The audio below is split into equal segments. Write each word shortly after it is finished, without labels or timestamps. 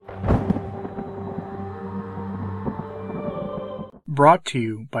brought to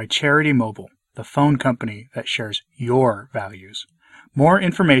you by Charity Mobile, the phone company that shares your values. More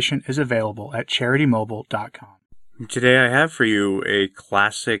information is available at CharityMobile.com. Today I have for you a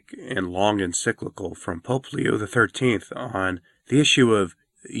classic and long encyclical from Pope Leo XIII on the issue of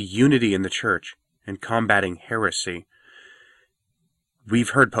unity in the Church and combating heresy. We've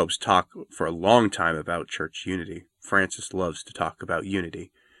heard popes talk for a long time about church unity. Francis loves to talk about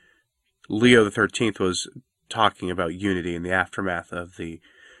unity. Leo XIII was talking about unity in the aftermath of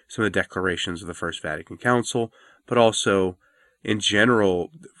some of the declarations of the First Vatican Council, but also in general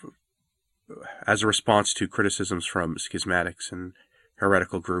as a response to criticisms from schismatics and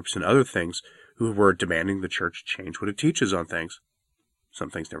heretical groups and other things who were demanding the Church change what it teaches on things. Some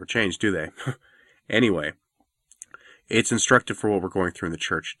things never change, do they? Anyway, it's instructive for what we're going through in the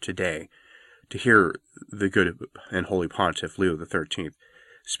Church today to hear the good and holy Pontiff Leo XIII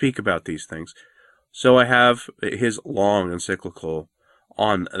speak about these things. So I have his long encyclical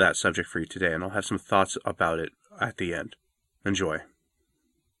on that subject for you today, and I'll have some thoughts about it at the end. Enjoy.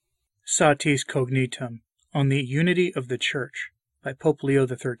 Satis Cognitum, on the Unity of the Church, by Pope Leo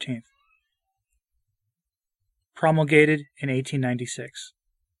XIII. Promulgated in 1896.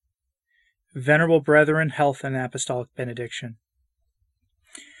 Venerable Brethren, health and apostolic benediction.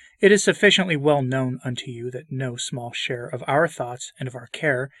 It is sufficiently well known unto you that no small share of our thoughts and of our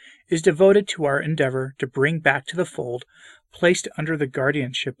care is devoted to our endeavor to bring back to the fold, placed under the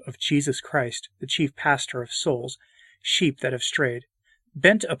guardianship of Jesus Christ, the chief pastor of souls, sheep that have strayed.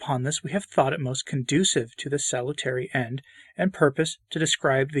 Bent upon this, we have thought it most conducive to the salutary end and purpose to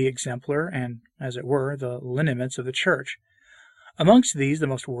describe the exemplar and, as it were, the lineaments of the Church. Amongst these, the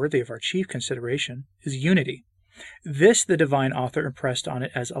most worthy of our chief consideration is unity. This the divine author impressed on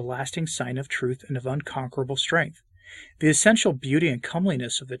it as a lasting sign of truth and of unconquerable strength. The essential beauty and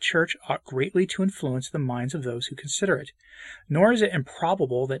comeliness of the Church ought greatly to influence the minds of those who consider it. Nor is it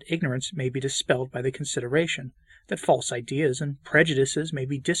improbable that ignorance may be dispelled by the consideration, that false ideas and prejudices may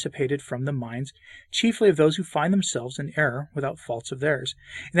be dissipated from the minds, chiefly of those who find themselves in error without faults of theirs,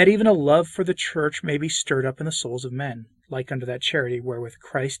 and that even a love for the Church may be stirred up in the souls of men, like unto that charity wherewith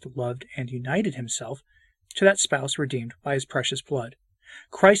Christ loved and united himself to that spouse redeemed by his precious blood.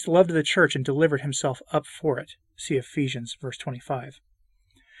 Christ loved the Church and delivered himself up for it. See Ephesians, verse 25.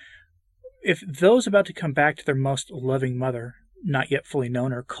 If those about to come back to their most loving mother, not yet fully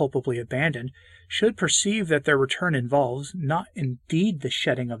known or culpably abandoned, should perceive that their return involves not indeed the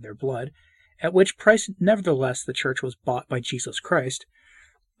shedding of their blood, at which price nevertheless the Church was bought by Jesus Christ,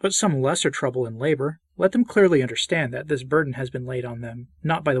 but some lesser trouble and labor, let them clearly understand that this burden has been laid on them,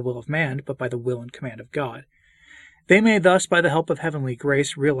 not by the will of man, but by the will and command of God. They may thus, by the help of heavenly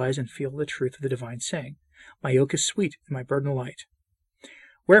grace, realize and feel the truth of the divine saying, "My yoke is sweet, and my burden light."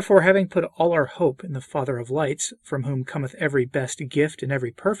 Wherefore, having put all our hope in the Father of lights, from whom cometh every best gift and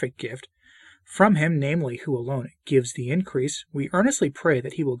every perfect gift, from him, namely, who alone gives the increase, we earnestly pray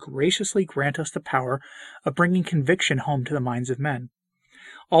that he will graciously grant us the power of bringing conviction home to the minds of men.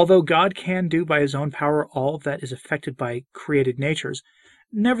 Although God can do by his own power all that is effected by created natures,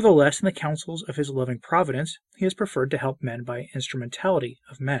 nevertheless, in the counsels of his loving providence, he has preferred to help men by instrumentality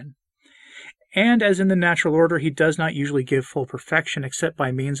of men. And as in the natural order he does not usually give full perfection except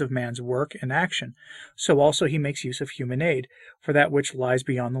by means of man's work and action, so also he makes use of human aid for that which lies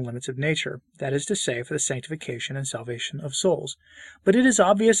beyond the limits of nature, that is to say, for the sanctification and salvation of souls. But it is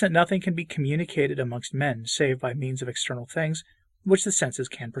obvious that nothing can be communicated amongst men save by means of external things which the senses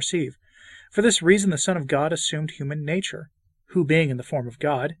can perceive. For this reason the Son of God assumed human nature, who, being in the form of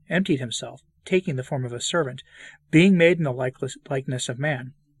God, emptied himself, taking the form of a servant, being made in the likeness of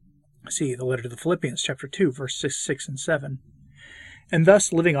man. See the letter to the Philippians, chapter 2, verses 6 and 7. And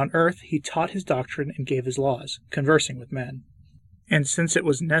thus, living on earth, he taught his doctrine and gave his laws, conversing with men. And since it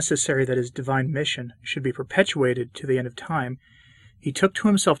was necessary that his divine mission should be perpetuated to the end of time, he took to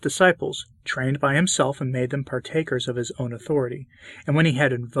himself disciples, trained by himself, and made them partakers of his own authority. And when he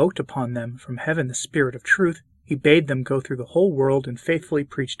had invoked upon them from heaven the Spirit of truth, he bade them go through the whole world and faithfully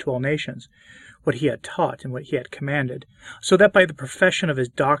preach to all nations what he had taught and what he had commanded, so that by the profession of his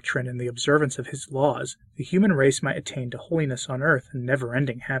doctrine and the observance of his laws, the human race might attain to holiness on earth and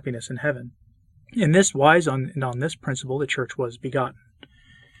never-ending happiness in heaven. In this wise and on this principle the Church was begotten.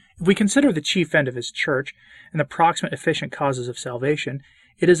 If we consider the chief end of his Church and the proximate efficient causes of salvation,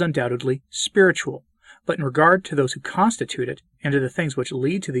 it is undoubtedly spiritual. But in regard to those who constitute it, and to the things which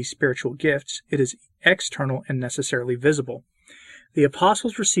lead to these spiritual gifts, it is external and necessarily visible. The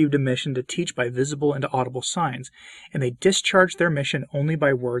apostles received a mission to teach by visible and audible signs, and they discharged their mission only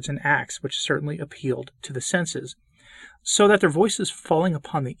by words and acts which certainly appealed to the senses, so that their voices falling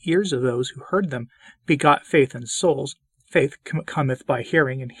upon the ears of those who heard them begot faith in souls, Faith cometh by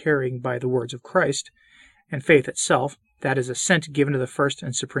hearing, and hearing by the words of Christ. And faith itself, that is assent given to the first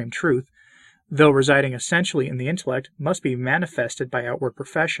and supreme truth, though residing essentially in the intellect, must be manifested by outward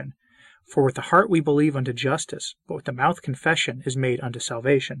profession. For with the heart we believe unto justice, but with the mouth confession is made unto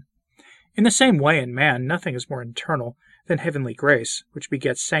salvation. In the same way in man nothing is more internal than heavenly grace, which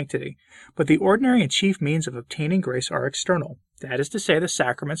begets sanctity, but the ordinary and chief means of obtaining grace are external, that is to say, the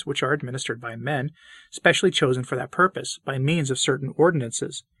sacraments which are administered by men, specially chosen for that purpose, by means of certain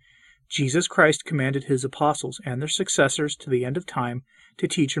ordinances. Jesus Christ commanded his apostles and their successors to the end of time to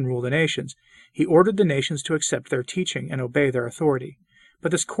teach and rule the nations. He ordered the nations to accept their teaching and obey their authority.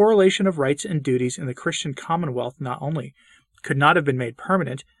 But this correlation of rights and duties in the Christian commonwealth not only could not have been made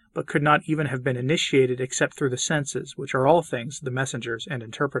permanent, but could not even have been initiated except through the senses, which are all things the messengers and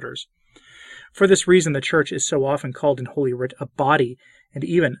interpreters. For this reason the Church is so often called in Holy Writ a body, and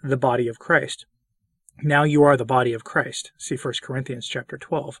even the body of Christ. Now you are the body of Christ. See 1 Corinthians chapter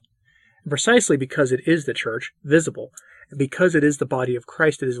 12. And precisely because it is the Church, visible, and because it is the body of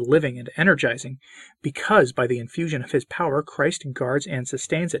Christ, it is living and energizing, because by the infusion of his power Christ guards and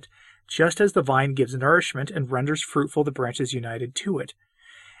sustains it, just as the vine gives nourishment and renders fruitful the branches united to it.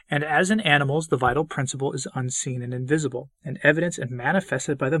 And as in animals, the vital principle is unseen and invisible, and evidenced and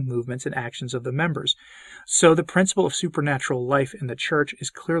manifested by the movements and actions of the members, so the principle of supernatural life in the Church is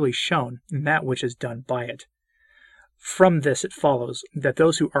clearly shown in that which is done by it. From this it follows that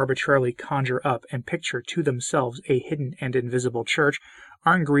those who arbitrarily conjure up and picture to themselves a hidden and invisible Church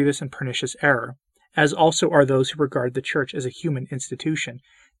are in grievous and pernicious error, as also are those who regard the Church as a human institution,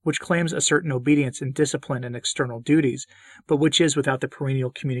 which claims a certain obedience and discipline and external duties, but which is without the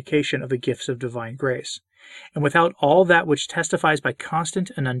perennial communication of the gifts of divine grace, and without all that which testifies by constant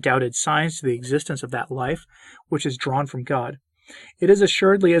and undoubted signs to the existence of that life which is drawn from God. It is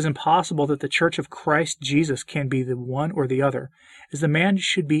assuredly as impossible that the Church of Christ Jesus can be the one or the other, as the man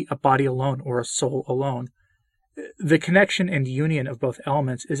should be a body alone or a soul alone. The connection and union of both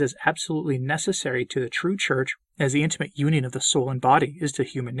elements is as absolutely necessary to the true Church as the intimate union of the soul and body is to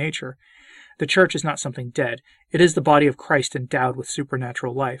human nature. The Church is not something dead. It is the body of Christ endowed with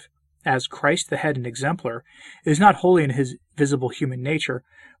supernatural life. As Christ, the head and exemplar, is not wholly in his visible human nature,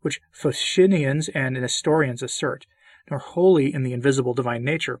 which Phocidians and Nestorians assert, nor wholly in the invisible divine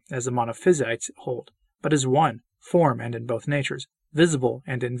nature, as the Monophysites hold, but is one, form and in both natures, visible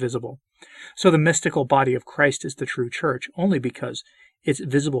and invisible. So the mystical body of Christ is the true Church, only because its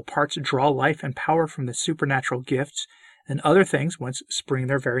visible parts draw life and power from the supernatural gifts and other things whence spring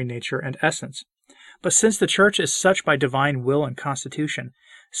their very nature and essence. But since the Church is such by divine will and constitution,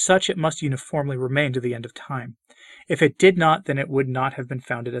 such it must uniformly remain to the end of time. If it did not, then it would not have been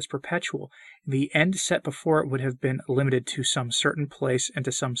founded as perpetual. The end set before it would have been limited to some certain place and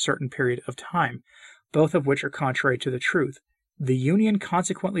to some certain period of time, both of which are contrary to the truth. The union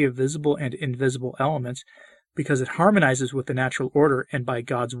consequently of visible and invisible elements, because it harmonizes with the natural order and by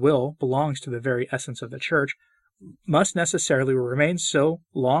God's will belongs to the very essence of the Church, must necessarily remain so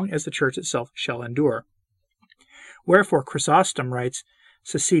long as the Church itself shall endure. Wherefore Chrysostom writes,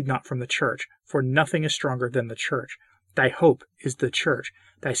 "Secede not from the Church, for nothing is stronger than the Church. Thy hope is the Church.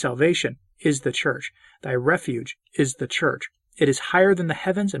 Thy salvation is the Church. Thy refuge is the Church. It is higher than the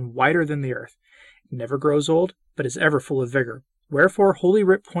heavens and wider than the earth. It never grows old, but is ever full of vigor. Wherefore Holy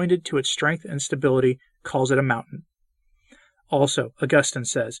Writ pointed to its strength and stability, calls it a mountain." Also, Augustine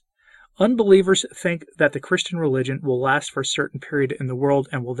says, "Unbelievers think that the Christian religion will last for a certain period in the world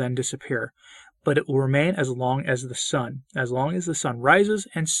and will then disappear, but it will remain as long as the sun rises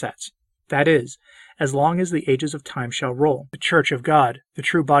and sets, that is, as long as the ages of time shall roll. The Church of God, the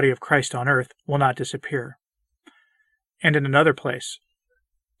true body of Christ on earth, will not disappear." And in another place,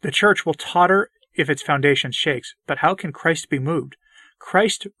 "The Church will totter if its foundation shakes, but how can Christ be moved?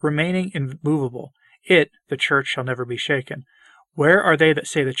 Christ remaining immovable, it, the Church, shall never be shaken. Where are they that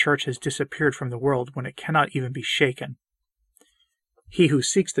say the Church has disappeared from the world when it cannot even be shaken?" He who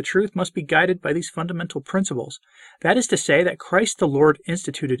seeks the truth must be guided by these fundamental principles. That is to say, that Christ the Lord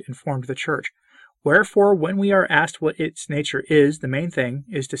instituted and formed the Church. Wherefore, when we are asked what its nature is, the main thing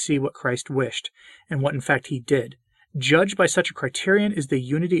is to see what Christ wished, and what in fact he did. Judged by such a criterion is the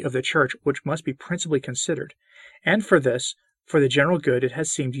unity of the Church, which must be principally considered. And for this, for the general good, it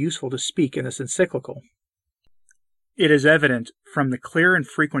has seemed useful to speak in this encyclical. It is evident from the clear and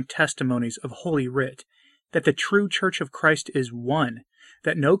frequent testimonies of Holy Writ that the true Church of Christ is one,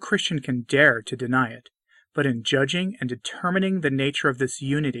 that no Christian can dare to deny it. But in judging and determining the nature of this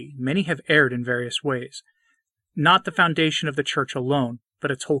unity, many have erred in various ways. Not the foundation of the Church alone,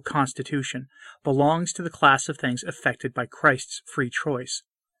 but its whole constitution, belongs to the class of things affected by Christ's free choice.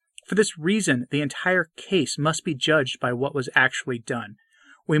 For this reason, the entire case must be judged by what was actually done.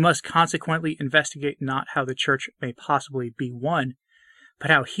 We must consequently investigate not how the church may possibly be one, but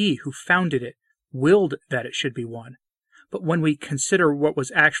how he who founded it willed that it should be one. But when we consider what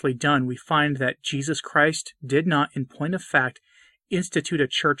was actually done, we find that Jesus Christ did not, in point of fact, institute a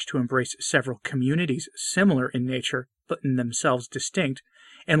church to embrace several communities similar in nature, but in themselves distinct,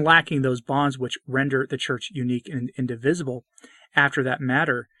 and lacking those bonds which render the church unique and indivisible, after that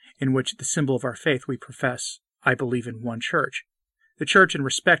matter in which the symbol of our faith we profess, I believe in one church. The church, in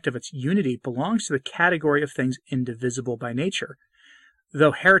respect of its unity, belongs to the category of things indivisible by nature,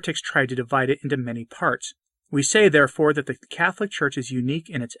 though heretics try to divide it into many parts. We say, therefore, that the Catholic Church is unique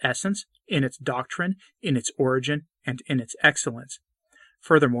in its essence, in its doctrine, in its origin, and in its excellence.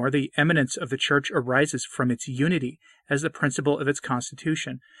 Furthermore, the eminence of the Church arises from its unity as the principle of its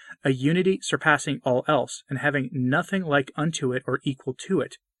constitution, a unity surpassing all else, and having nothing like unto it or equal to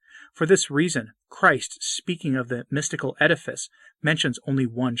it. For this reason, Christ, speaking of the mystical edifice, mentions only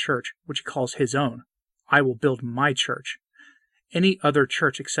one church, which he calls his own. I will build my church. Any other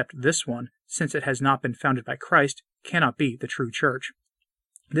church except this one, since it has not been founded by Christ, cannot be the true church.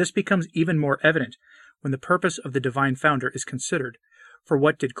 This becomes even more evident when the purpose of the divine founder is considered. For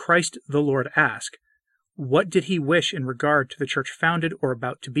what did Christ the Lord ask? What did he wish in regard to the church founded or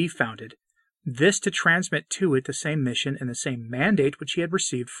about to be founded? This to transmit to it the same mission and the same mandate which he had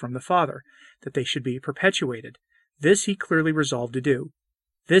received from the Father, that they should be perpetuated. This he clearly resolved to do.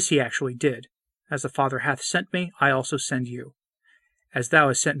 This he actually did. As the Father hath sent me, I also send you. As thou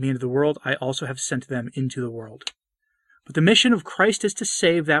hast sent me into the world, I also have sent them into the world. But the mission of Christ is to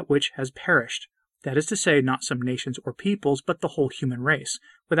save that which has perished. That is to say, not some nations or peoples, but the whole human race,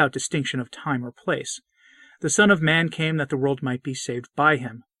 without distinction of time or place. The Son of Man came that the world might be saved by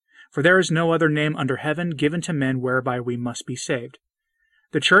him. For there is no other name under heaven given to men whereby we must be saved.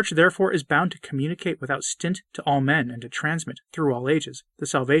 The Church therefore is bound to communicate without stint to all men, and to transmit, through all ages, the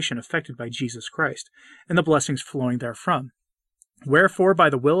salvation effected by Jesus Christ, and the blessings flowing therefrom. Wherefore, by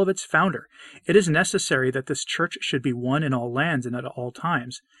the will of its founder, it is necessary that this church should be one in all lands and at all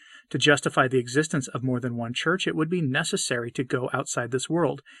times. To justify the existence of more than one church, it would be necessary to go outside this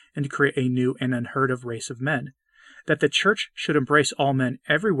world and to create a new and unheard of race of men. That the church should embrace all men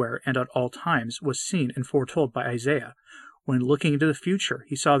everywhere and at all times was seen and foretold by Isaiah. When looking into the future,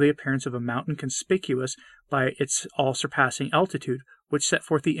 he saw the appearance of a mountain conspicuous by its all-surpassing altitude, which set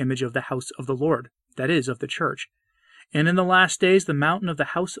forth the image of the house of the Lord, that is, of the church. And in the last days the mountain of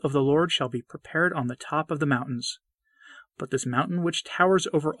the house of the Lord shall be prepared on the top of the mountains. But this mountain which towers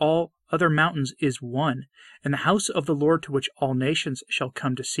over all other mountains is one, and the house of the Lord to which all nations shall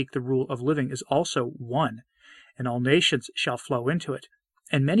come to seek the rule of living is also one, and all nations shall flow into it.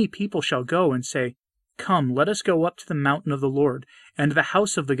 And many people shall go and say, Come, let us go up to the mountain of the Lord, and to the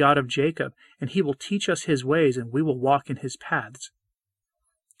house of the God of Jacob, and he will teach us his ways, and we will walk in his paths.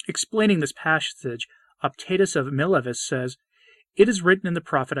 Explaining this passage, Satis of Milevis says, It is written in the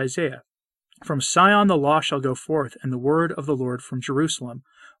prophet Isaiah, From Sion the law shall go forth, and the word of the Lord from Jerusalem.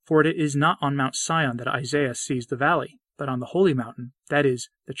 For it is not on Mount Sion that Isaiah sees the valley, but on the holy mountain, that is,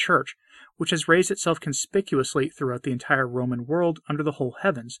 the church, which has raised itself conspicuously throughout the entire Roman world under the whole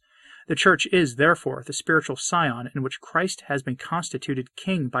heavens. The church is, therefore, the spiritual Sion in which Christ has been constituted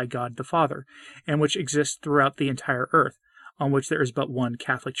king by God the Father, and which exists throughout the entire earth, on which there is but one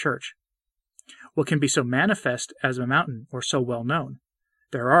Catholic Church. What can be so manifest as a mountain, or so well known?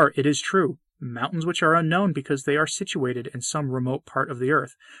 There are, it is true, mountains which are unknown because they are situated in some remote part of the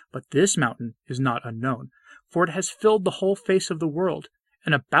earth, but this mountain is not unknown, for it has filled the whole face of the world,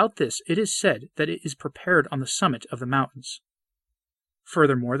 and about this it is said that it is prepared on the summit of the mountains.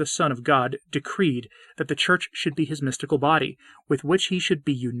 Furthermore, the Son of God decreed that the church should be his mystical body, with which he should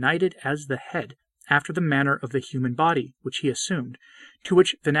be united as the head, after the manner of the human body which he assumed, to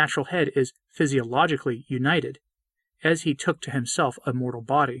which the natural head is physiologically united, as he took to himself a mortal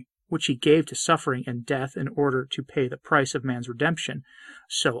body, which he gave to suffering and death in order to pay the price of man's redemption,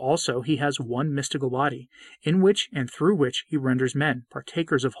 so also he has one mystical body, in which and through which he renders men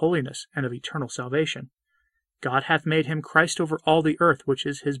partakers of holiness and of eternal salvation. God hath made him Christ over all the earth, which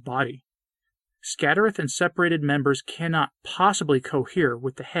is his body. Scattereth and separated members cannot possibly cohere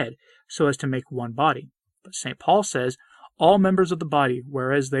with the head so as to make one body. But St. Paul says, All members of the body,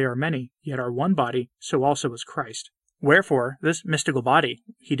 whereas they are many, yet are one body, so also is Christ. Wherefore, this mystical body,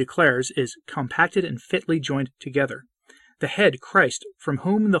 he declares, is compacted and fitly joined together. The head, Christ, from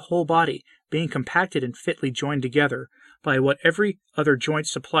whom the whole body, being compacted and fitly joined together, by what every other joint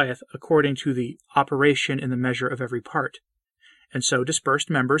supplieth according to the operation in the measure of every part. And so dispersed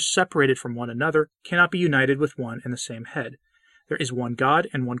members, separated from one another, cannot be united with one and the same head. There is one God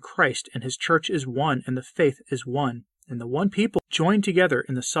and one Christ, and his church is one, and the faith is one, and the one people joined together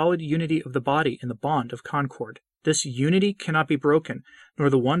in the solid unity of the body in the bond of concord. This unity cannot be broken, nor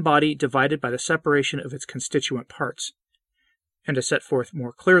the one body divided by the separation of its constituent parts. And to set forth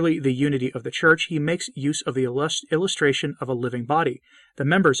more clearly the unity of the church, he makes use of the illustration of a living body, the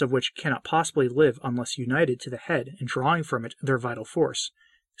members of which cannot possibly live unless united to the head and drawing from it their vital force.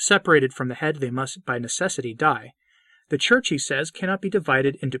 Separated from the head, they must by necessity die. The church, he says, cannot be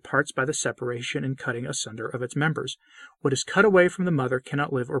divided into parts by the separation and cutting asunder of its members. What is cut away from the mother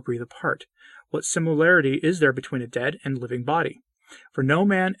cannot live or breathe apart. What similarity is there between a dead and living body? For no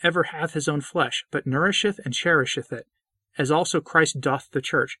man ever hath his own flesh, but nourisheth and cherisheth it, as also Christ doth the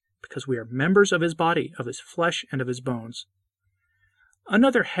church, because we are members of his body, of his flesh, and of his bones.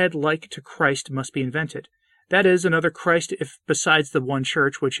 Another head like to Christ must be invented. That is, another Christ, if besides the one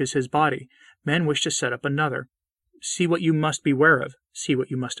church, which is his body, men wish to set up another. See what you must beware of. See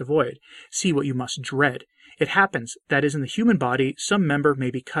what you must avoid. See what you must dread. It happens that is in the human body some member may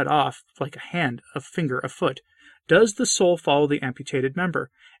be cut off, like a hand, a finger, a foot. Does the soul follow the amputated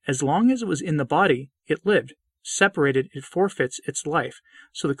member? As long as it was in the body, it lived. Separated, it forfeits its life.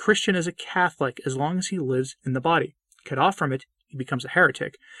 So the Christian is a Catholic as long as he lives in the body. Cut off from it, he becomes a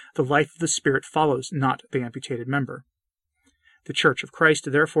heretic. The life of the Spirit follows, not the amputated member. The Church of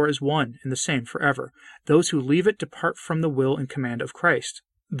Christ, therefore, is one and the same forever. Those who leave it depart from the will and command of Christ.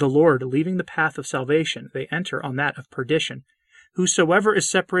 The Lord, leaving the path of salvation, they enter on that of perdition. Whosoever is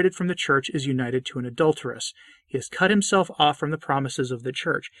separated from the church is united to an adulteress. He has cut himself off from the promises of the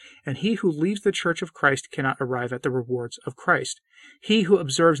church, and he who leaves the church of Christ cannot arrive at the rewards of Christ. He who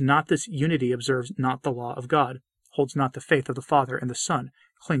observes not this unity observes not the law of God, holds not the faith of the Father and the Son,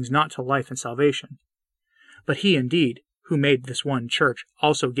 clings not to life and salvation. But he indeed, who made this one church,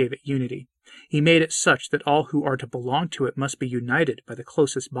 also gave it unity. He made it such that all who are to belong to it must be united by the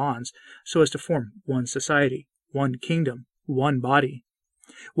closest bonds, so as to form one society, one kingdom, one body.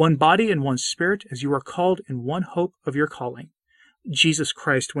 One body and one spirit, as you are called in one hope of your calling. Jesus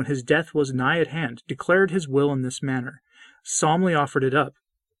Christ, when his death was nigh at hand, declared his will in this manner, solemnly offered it up,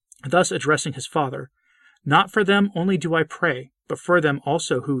 thus addressing his Father, Not for them only do I pray, but for them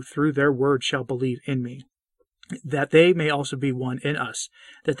also who through their word shall believe in me, that they may also be one in us,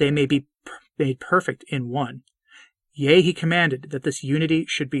 that they may be made perfect in one. Yea, he commanded that this unity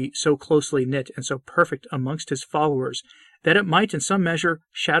should be so closely knit and so perfect amongst his followers, that it might in some measure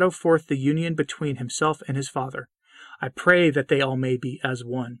shadow forth the union between himself and his Father. I pray that they all may be as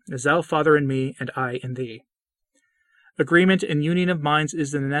one, as thou, Father, in me, and I in thee. Agreement and union of minds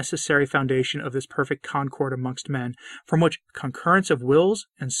is the necessary foundation of this perfect concord amongst men, from which concurrence of wills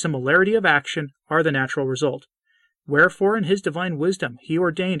and similarity of action are the natural result. Wherefore, in his divine wisdom, he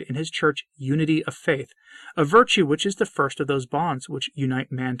ordained in his church unity of faith, a virtue which is the first of those bonds which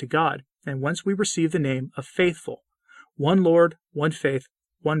unite man to God, and whence we receive the name of faithful. One Lord, one faith,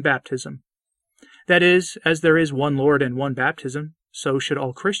 one baptism. That is, as there is one Lord and one baptism, so should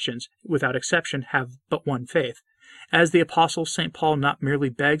all Christians, without exception, have but one faith. As the Apostle St. Paul not merely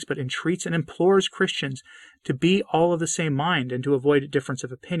begs, but entreats and implores Christians to be all of the same mind and to avoid difference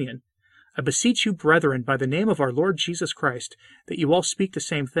of opinion. I beseech you, brethren, by the name of our Lord Jesus Christ, that you all speak the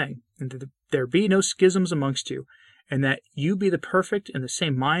same thing, and that there be no schisms amongst you, and that you be the perfect in the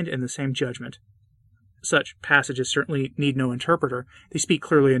same mind and the same judgment. Such passages certainly need no interpreter. They speak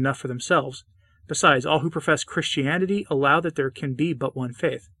clearly enough for themselves. Besides, all who profess Christianity allow that there can be but one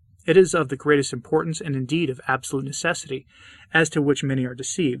faith. It is of the greatest importance, and indeed of absolute necessity, as to which many are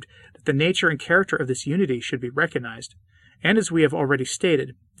deceived, that the nature and character of this unity should be recognized. And as we have already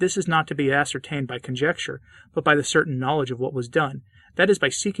stated, this is not to be ascertained by conjecture, but by the certain knowledge of what was done, that is, by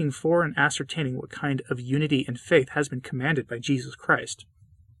seeking for and ascertaining what kind of unity and faith has been commanded by Jesus Christ.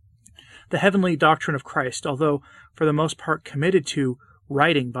 The heavenly doctrine of Christ, although for the most part committed to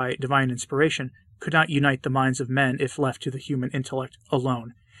writing by divine inspiration, could not unite the minds of men if left to the human intellect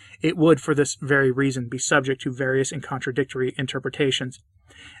alone. It would, for this very reason, be subject to various and contradictory interpretations.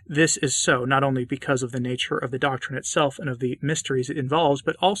 This is so not only because of the nature of the doctrine itself and of the mysteries it involves,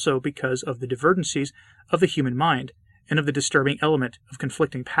 but also because of the divergencies of the human mind and of the disturbing element of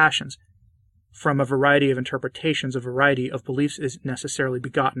conflicting passions. From a variety of interpretations, a variety of beliefs is necessarily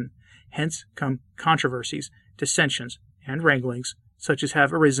begotten. Hence come controversies, dissensions, and wranglings, such as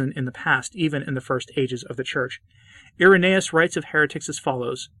have arisen in the past, even in the first ages of the Church. Irenaeus writes of heretics as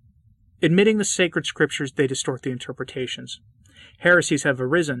follows: admitting the sacred scriptures, they distort the interpretations. Heresies have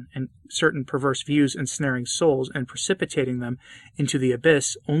arisen, and certain perverse views ensnaring souls and precipitating them into the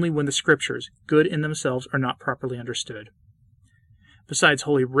abyss only when the scriptures, good in themselves, are not properly understood. Besides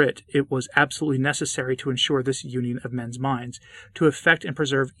Holy Writ, it was absolutely necessary to ensure this union of men's minds, to effect and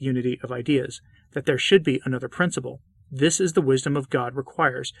preserve unity of ideas, that there should be another principle. This is the wisdom of God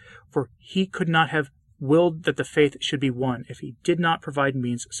requires, for he could not have willed that the faith should be one if he did not provide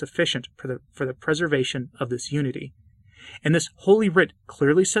means sufficient for the preservation of this unity. And this Holy Writ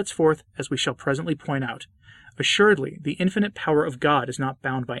clearly sets forth, as we shall presently point out. Assuredly, the infinite power of God is not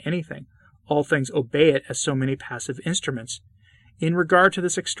bound by anything. All things obey it as so many passive instruments. In regard to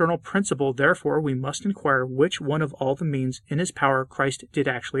this external principle, therefore, we must inquire which one of all the means in his power Christ did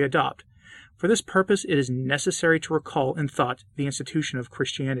actually adopt. For this purpose it is necessary to recall in thought the institution of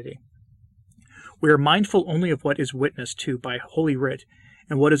Christianity. We are mindful only of what is witnessed to by Holy Writ,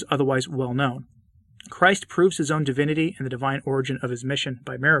 and what is otherwise well known. Christ proves his own divinity and the divine origin of his mission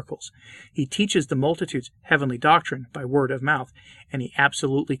by miracles. He teaches the multitudes heavenly doctrine by word of mouth, and he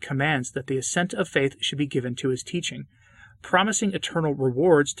absolutely commands that the assent of faith should be given to his teaching, promising eternal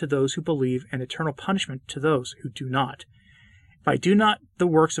rewards to those who believe and eternal punishment to those who do not. If I do not the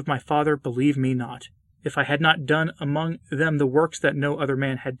works of my Father, believe me not. If I had not done among them the works that no other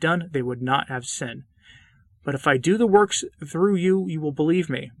man had done, they would not have sin. But if I do the works through you, you will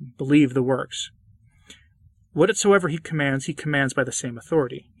believe me. Believe the works. Whatsoever he commands by the same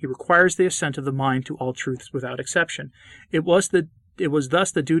authority. He requires the assent of the mind to all truths without exception. It was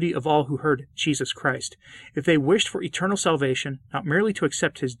thus the duty of all who heard Jesus Christ, if they wished for eternal salvation, not merely to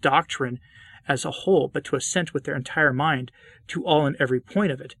accept his doctrine as a whole, but to assent with their entire mind to all and every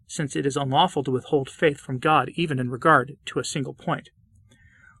point of it, since it is unlawful to withhold faith from God even in regard to a single point.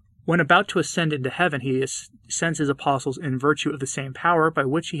 When about to ascend into heaven, he sends his apostles in virtue of the same power by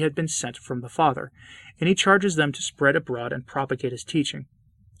which he had been sent from the Father, and he charges them to spread abroad and propagate his teaching.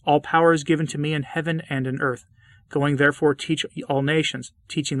 All power is given to me in heaven and in earth. Going therefore teach all nations,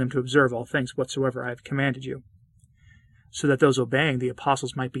 teaching them to observe all things whatsoever I have commanded you, so that those obeying the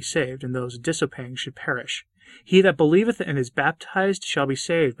apostles might be saved, and those disobeying should perish. He that believeth and is baptized shall be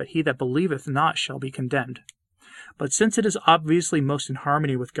saved, but he that believeth not shall be condemned. But since it is obviously most in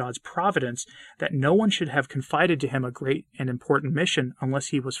harmony with God's providence that no one should have confided to him a great and important mission unless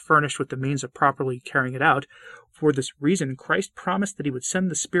he was furnished with the means of properly carrying it out, for this reason Christ promised that he would send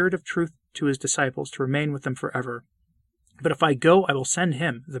the Spirit of truth to his disciples to remain with them forever. But if I go, I will send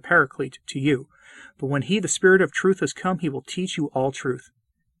him, the Paraclete, to you. But when he, the Spirit of truth, has come, he will teach you all truth.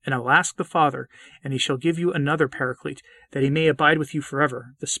 And I will ask the Father, and he shall give you another Paraclete, that he may abide with you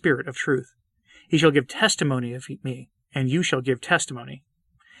forever, the Spirit of truth. He shall give testimony of me, and you shall give testimony.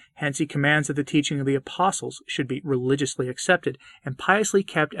 Hence he commands that the teaching of the apostles should be religiously accepted and piously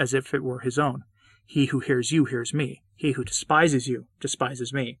kept as if it were his own. He who hears you hears me. He who despises you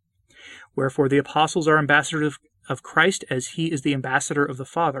despises me. Wherefore the apostles are ambassadors of Christ, as he is the ambassador of the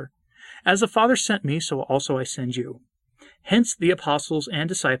Father. As the Father sent me, so also I send you. Hence the apostles and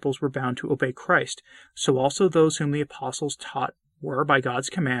disciples were bound to obey Christ, so also those whom the apostles taught were, by God's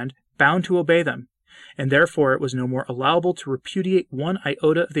command, bound to obey them, and therefore it was no more allowable to repudiate one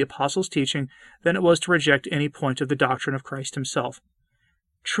iota of the apostles' teaching than it was to reject any point of the doctrine of Christ himself.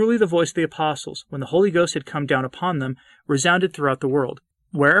 Truly the voice of the apostles, when the Holy Ghost had come down upon them, resounded throughout the world.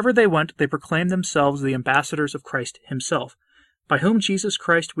 Wherever they went, they proclaimed themselves the ambassadors of Christ himself, by whom Jesus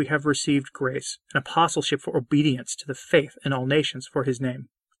Christ we have received grace, an apostleship for obedience to the faith in all nations for his name.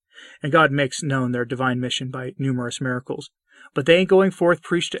 And God makes known their divine mission by numerous miracles. But they going forth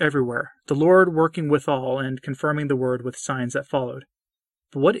preached everywhere, the Lord working withal, and confirming the word with signs that followed.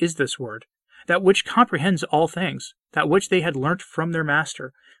 But what is this word? That which comprehends all things, that which they had learnt from their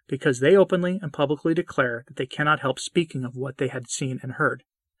Master, because they openly and publicly declare that they cannot help speaking of what they had seen and heard.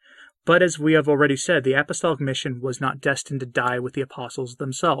 But as we have already said, the apostolic mission was not destined to die with the apostles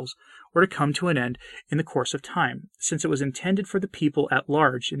themselves, or to come to an end in the course of time, since it was intended for the people at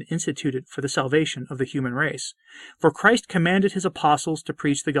large and instituted for the salvation of the human race. For Christ commanded his apostles to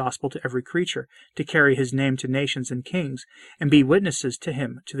preach the gospel to every creature, to carry his name to nations and kings, and be witnesses to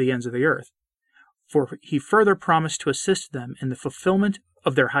him to the ends of the earth. For he further promised to assist them in the fulfillment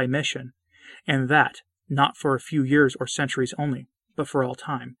of their high mission, and that, not for a few years or centuries only, but for all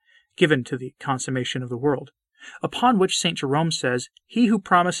time, given to the consummation of the world. Upon which St. Jerome says, he who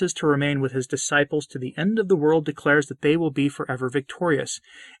promises to remain with his disciples to the end of the world declares that they will be forever victorious,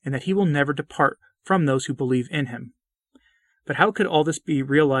 and that he will never depart from those who believe in him. But how could all this be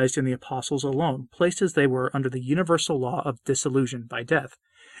realized in the apostles alone, placed as they were under the universal law of dissolution by death?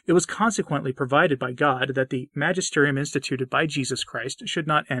 It was consequently provided by God that the magisterium instituted by Jesus Christ should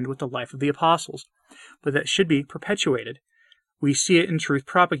not end with the life of the apostles, but that it should be perpetuated. We see it in truth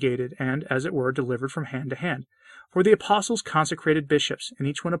propagated and, as it were, delivered from hand to hand. For the apostles consecrated bishops, and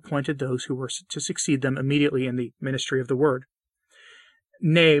each one appointed those who were to succeed them immediately in the ministry of the word.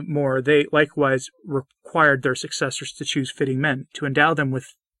 Nay, more, they likewise required their successors to choose fitting men, to endow them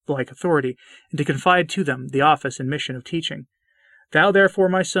with like authority, and to confide to them the office and mission of teaching. Thou therefore,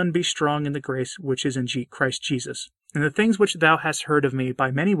 my son, be strong in the grace which is in Christ Jesus. And the things which thou hast heard of me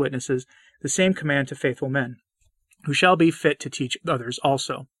by many witnesses, the same command to faithful men, who shall be fit to teach others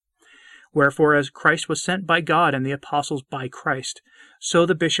also. Wherefore, as Christ was sent by God and the apostles by Christ, so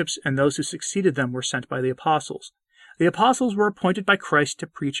the bishops and those who succeeded them were sent by the apostles. The apostles were appointed by Christ to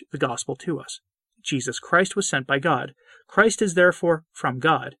preach the gospel to us. Jesus Christ was sent by God. Christ is therefore from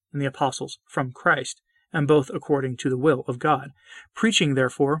God, and the apostles from Christ, and both according to the will of God, preaching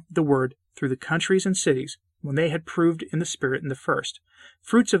therefore the word through the countries and cities, when they had proved in the Spirit in the first.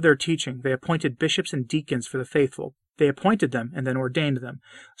 Fruits of their teaching, they appointed bishops and deacons for the faithful. They appointed them and then ordained them,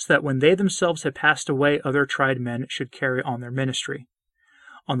 so that when they themselves had passed away, other tried men should carry on their ministry.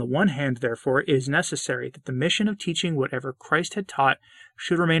 On the one hand, therefore, it is necessary that the mission of teaching whatever Christ had taught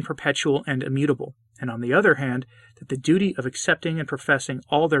should remain perpetual and immutable, and on the other hand, that the duty of accepting and professing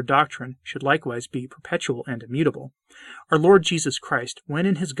all their doctrine should likewise be perpetual and immutable. Our Lord Jesus Christ, when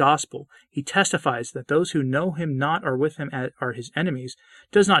in his gospel he testifies that those who know him not or with him are his enemies,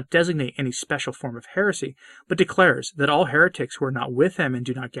 does not designate any special form of heresy, but declares that all heretics who are not with him and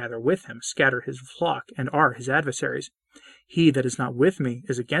do not gather with him scatter his flock and are his adversaries. He that is not with me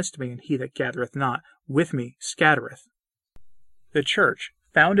is against me, and he that gathereth not with me scattereth. The Church,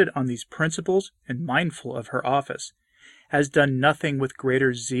 founded on these principles and mindful of her office, has done nothing with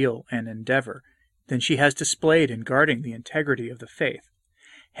greater zeal and endeavor than she has displayed in guarding the integrity of the faith.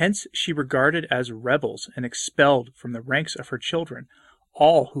 Hence she regarded as rebels and expelled from the ranks of her children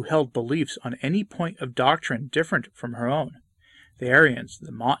all who held beliefs on any point of doctrine different from her own. The Arians,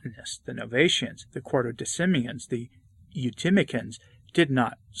 the Montanists, the Novatians, the Quartodecimians, the Eutychicians did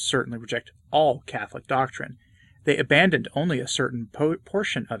not certainly reject all Catholic doctrine. They abandoned only a certain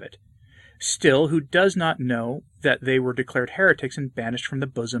portion of it. Still, who does not know that they were declared heretics and banished from the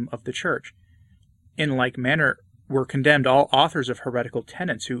bosom of the Church? In like manner were condemned all authors of heretical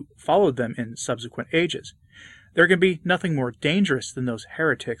tenets who followed them in subsequent ages. There can be nothing more dangerous than those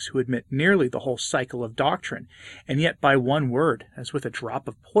heretics who admit nearly the whole cycle of doctrine, and yet by one word, as with a drop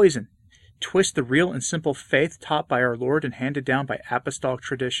of poison, twist the real and simple faith taught by our Lord and handed down by apostolic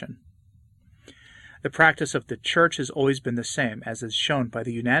tradition. The practice of the Church has always been the same, as is shown by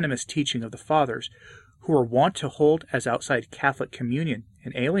the unanimous teaching of the Fathers, who are wont to hold as outside Catholic communion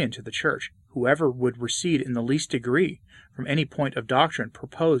and alien to the Church whoever would recede in the least degree from any point of doctrine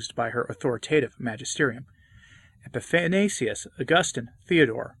proposed by her authoritative magisterium. Epiphanius, Augustine,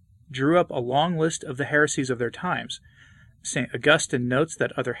 Theodore drew up a long list of the heresies of their times. St. Augustine notes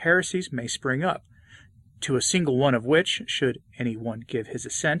that other heresies may spring up, to a single one of which, should any one give his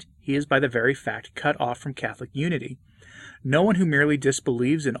assent, he is by the very fact cut off from Catholic unity. No one who merely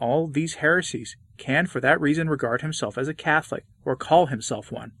disbelieves in all these heresies can for that reason regard himself as a Catholic, or call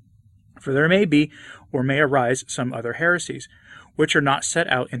himself one. For there may be, or may arise, some other heresies, which are not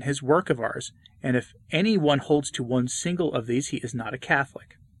set out in his work of ours, and if any one holds to one single of these, he is not a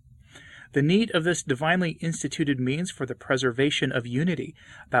Catholic. The need of this divinely instituted means for the preservation of unity,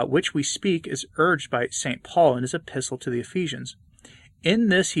 about which we speak, is urged by St. Paul in his epistle to the Ephesians. In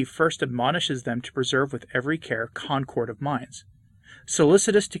this he first admonishes them to preserve with every care concord of minds,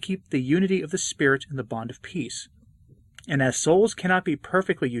 solicitous to keep the unity of the Spirit in the bond of peace. And as souls cannot be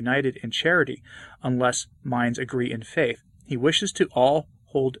perfectly united in charity unless minds agree in faith, he wishes to all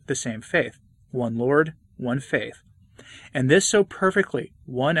hold the same faith, one Lord, one faith, and this so perfectly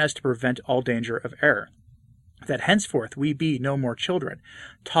one as to prevent all danger of error, that henceforth we be no more children,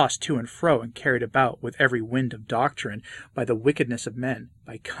 tossed to and fro and carried about with every wind of doctrine by the wickedness of men,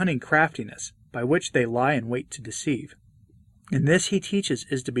 by cunning craftiness, by which they lie in wait to deceive. And this he teaches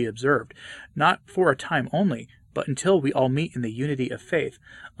is to be observed, not for a time only, but until we all meet in the unity of faith,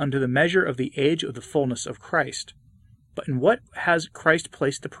 unto the measure of the age of the fullness of Christ. But in what has Christ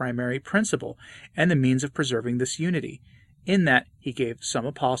placed the primary principle and the means of preserving this unity? In that he gave some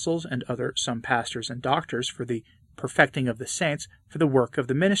apostles and other some pastors and doctors for the perfecting of the saints, for the work of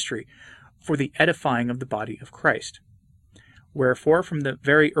the ministry, for the edifying of the body of Christ. Wherefore, from the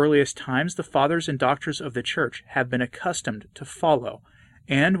very earliest times, the fathers and doctors of the Church have been accustomed to follow,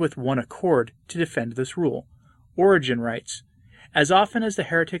 and with one accord to defend this rule. Origen writes, "As often as the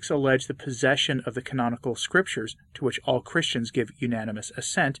heretics allege the possession of the canonical scriptures, to which all Christians give unanimous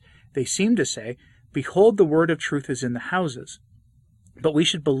assent, they seem to say, Behold, the word of truth is in the houses. But we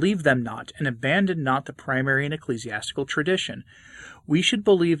should believe them not, and abandon not the primary and ecclesiastical tradition. We should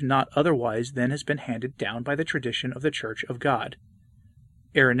believe not otherwise than has been handed down by the tradition of the Church of God."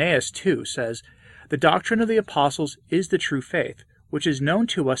 Irenaeus, too, says, "The doctrine of the apostles is the true faith, which is known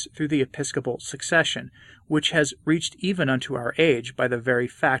to us through the episcopal succession, which has reached even unto our age by the very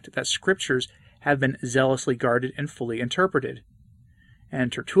fact that Scriptures have been zealously guarded and fully interpreted.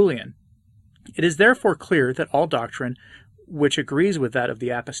 And Tertullian. It is therefore clear that all doctrine which agrees with that of the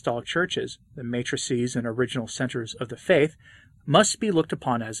apostolic churches, the matrices and original centers of the faith, must be looked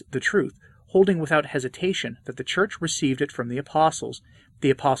upon as the truth, holding without hesitation that the Church received it from the apostles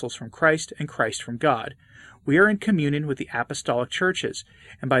from Christ, and Christ from God. We are in communion with the apostolic churches,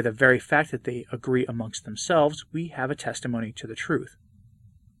 and by the very fact that they agree amongst themselves, we have a testimony to the truth.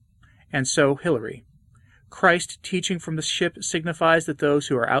 And so, Hilary. Christ teaching from the ship signifies that those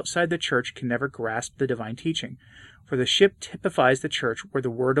who are outside the Church can never grasp the divine teaching, for the ship typifies the Church where the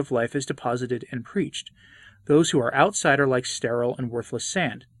word of life is deposited and preached. Those who are outside are like sterile and worthless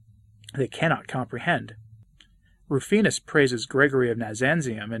sand. They cannot comprehend. Rufinus praises Gregory of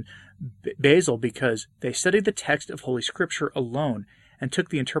Nazianzus and Basil because they studied the text of Holy Scripture alone and took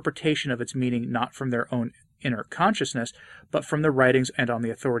the interpretation of its meaning not from their own inner consciousness, but from the writings and on the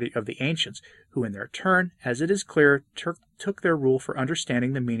authority of the ancients, who in their turn, as it is clear, took their rule for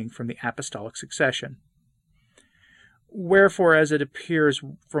understanding the meaning from the apostolic succession. Wherefore, as it appears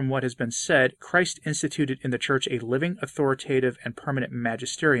from what has been said, Christ instituted in the Church a living, authoritative, and permanent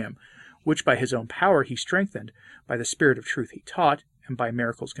magisterium, which by his own power he strengthened, by the Spirit of truth he taught, and by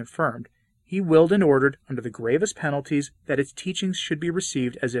miracles confirmed. He willed and ordered, under the gravest penalties, that its teachings should be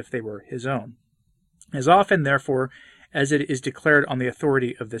received as if they were his own. As often, therefore, as it is declared on the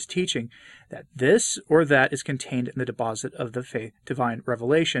authority of this teaching that this or that is contained in the deposit of the faith, divine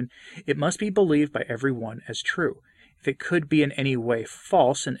revelation, it must be believed by every one as true. If it could be in any way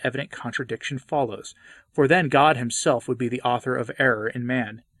false, an evident contradiction follows, for then God himself would be the author of error in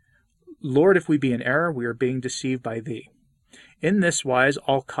man. Lord, if we be in error, we are being deceived by thee. In this wise,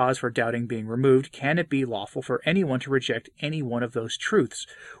 all cause for doubting being removed, can it be lawful for anyone to reject any one of those truths,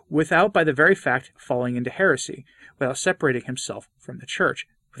 without by the very fact falling into heresy, without separating himself from the Church,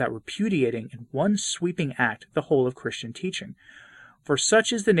 without repudiating in one sweeping act the whole of Christian teaching? For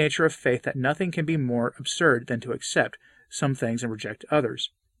such is the nature of faith that nothing can be more absurd than to accept some things and reject others.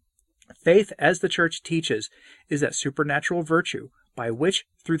 Faith, as the Church teaches, is that supernatural virtue, by which,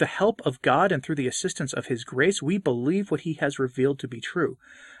 through the help of God and through the assistance of his grace, we believe what he has revealed to be true,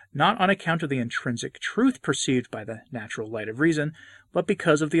 not on account of the intrinsic truth perceived by the natural light of reason, but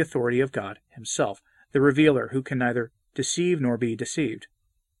because of the authority of God himself, the revealer, who can neither deceive nor be deceived.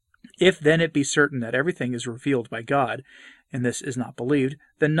 If then it be certain that everything is revealed by God, and this is not believed,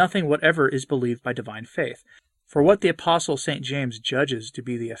 then nothing whatever is believed by divine faith. For what the Apostle St. James judges to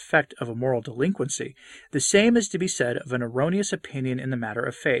be the effect of a moral delinquency, the same is to be said of an erroneous opinion in the matter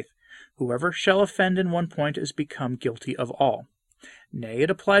of faith. Whoever shall offend in one point is become guilty of all. Nay, it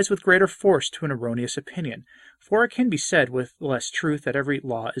applies with greater force to an erroneous opinion, for it can be said with less truth that every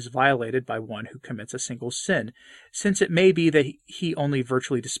law is violated by one who commits a single sin, since it may be that he only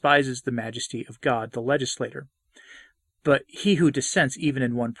virtually despises the majesty of God the legislator. But he who dissents even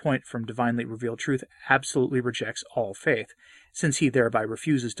in one point from divinely revealed truth absolutely rejects all faith, since he thereby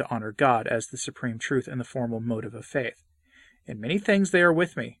refuses to honor God as the supreme truth and the formal motive of faith. In many things they are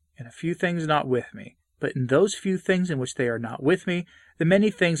with me, in a few things not with me, but in those few things in which they are not with me, the many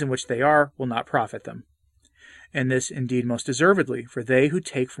things in which they are will not profit them. And this indeed most deservedly, for they who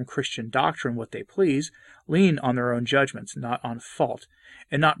take from Christian doctrine what they please, lean on their own judgments, not on fault,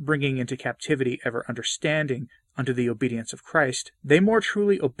 and not bringing into captivity ever understanding unto the obedience of Christ, they more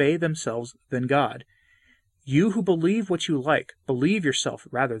truly obey themselves than God. You who believe what you like, believe yourself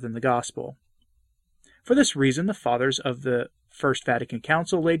rather than the gospel. For this reason, the fathers of the First Vatican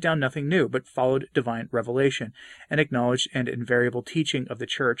Council laid down nothing new, but followed divine revelation, and acknowledged an invariable teaching of the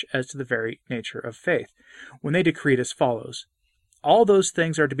Church as to the very nature of faith, when they decreed as follows: all those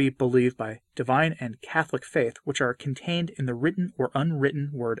things are to be believed by divine and Catholic faith which are contained in the written or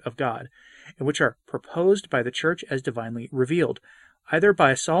unwritten word of God, and which are proposed by the Church as divinely revealed, either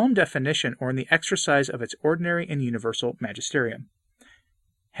by a solemn definition or in the exercise of its ordinary and universal magisterium.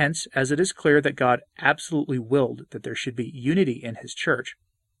 Hence, as it is clear that God absolutely willed that there should be unity in his Church,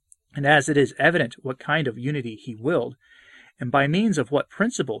 and as it is evident what kind of unity he willed, and by means of what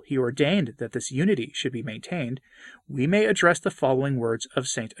principle he ordained that this unity should be maintained, we may address the following words of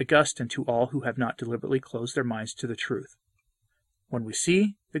St. Augustine to all who have not deliberately closed their minds to the truth. When we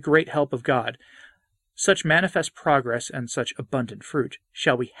see the great help of God, such manifest progress and such abundant fruit,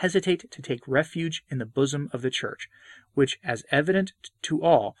 shall we hesitate to take refuge in the bosom of the Church, which, as evident to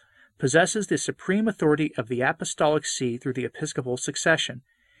all, possesses the supreme authority of the Apostolic See through the episcopal succession?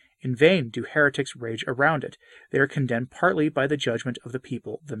 In vain do heretics rage around it. They are condemned partly by the judgment of the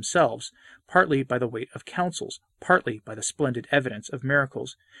people themselves, partly by the weight of councils, partly by the splendid evidence of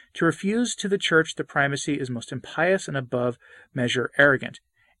miracles. To refuse to the Church the primacy is most impious and above measure arrogant.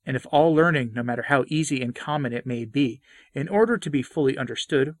 And if all learning, no matter how easy and common it may be, in order to be fully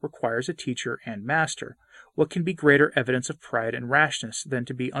understood, requires a teacher and master, what can be greater evidence of pride and rashness than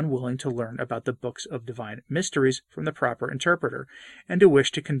to be unwilling to learn about the books of divine mysteries from the proper interpreter, and to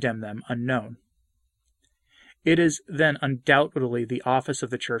wish to condemn them unknown? It is then undoubtedly the office of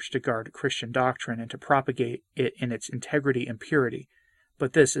the Church to guard Christian doctrine and to propagate it in its integrity and purity.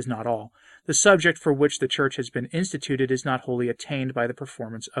 But this is not all. The subject for which the Church has been instituted is not wholly attained by the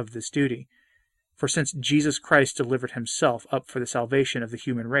performance of this duty. For since Jesus Christ delivered himself up for the salvation of the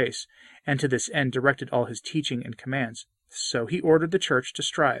human race, and to this end directed all his teaching and commands, so he ordered the Church to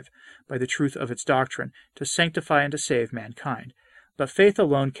strive, by the truth of its doctrine, to sanctify and to save mankind. But faith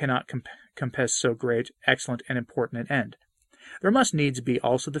alone cannot compass so great, excellent, and important an end. There must needs be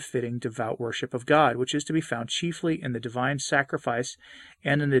also the fitting, devout worship of God, which is to be found chiefly in the divine sacrifice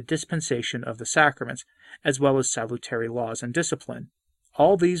and in the dispensation of the sacraments, as well as salutary laws and discipline.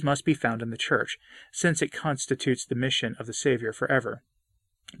 All these must be found in the Church, since it constitutes the mission of the Savior forever.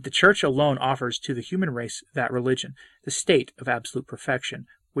 The Church alone offers to the human race that religion, the state of absolute perfection,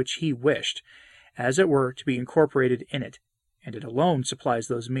 which he wished, as it were, to be incorporated in it, and it alone supplies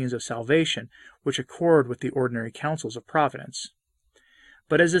those means of salvation which accord with the ordinary counsels of Providence.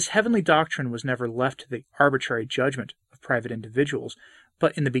 But as this heavenly doctrine was never left to the arbitrary judgment of private individuals,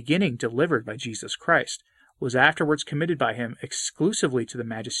 but in the beginning delivered by Jesus Christ, was afterwards committed by him exclusively to the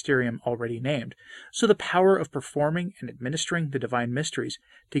magisterium already named, so the power of performing and administering the divine mysteries,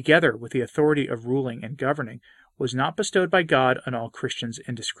 together with the authority of ruling and governing, was not bestowed by God on all Christians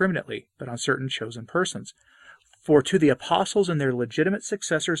indiscriminately, but on certain chosen persons. For to the apostles and their legitimate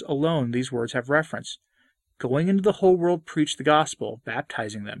successors alone these words have reference. Going into the whole world preach the gospel,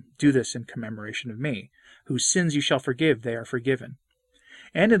 baptizing them. Do this in commemoration of me. Whose sins you shall forgive, they are forgiven.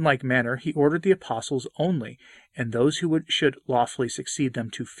 And in like manner he ordered the apostles only, and those who should lawfully succeed them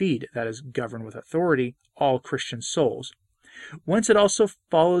to feed, that is, govern with authority, all Christian souls. Whence it also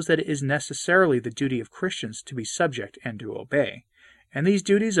follows that it is necessarily the duty of Christians to be subject and to obey. And these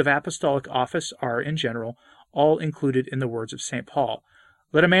duties of apostolic office are, in general, all included in the words of St. Paul.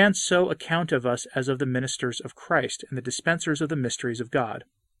 Let a man so account of us as of the ministers of Christ, and the dispensers of the mysteries of God.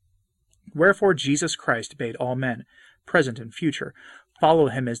 Wherefore Jesus Christ bade all men, present and future, follow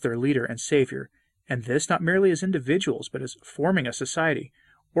him as their leader and Savior, and this not merely as individuals, but as forming a society,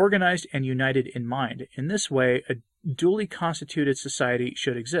 organized and united in mind. In this way a duly constituted society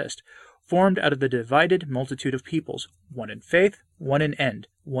should exist, formed out of the divided multitude of peoples, one in faith, one in end,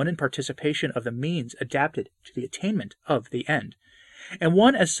 one in participation of the means adapted to the attainment of the end, and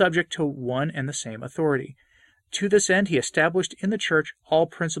one as subject to one and the same authority. To this end he established in the Church all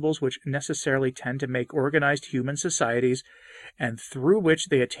principles which necessarily tend to make organized human societies, and through which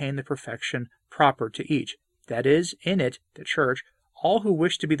they attain the perfection proper to each. That is, in it, the Church, all who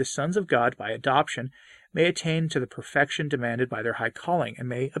wish to be the sons of God by adoption may attain to the perfection demanded by their high calling, and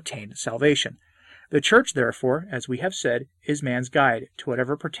may obtain salvation. The Church, therefore, as we have said, is man's guide to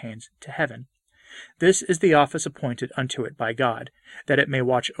whatever pertains to heaven. This is the office appointed unto it by God, that it may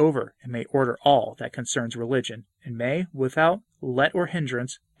watch over and may order all that concerns religion, and may, without let or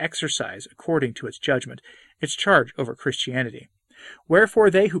hindrance, exercise, according to its judgment, its charge over Christianity. Wherefore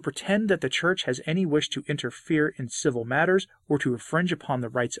they who pretend that the Church has any wish to interfere in civil matters, or to infringe upon the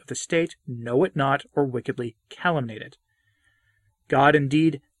rights of the state, know it not, or wickedly calumniate it. God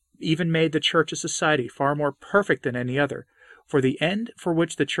indeed even made the Church a society far more perfect than any other, for the end for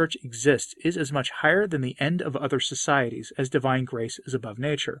which the Church exists is as much higher than the end of other societies as divine grace is above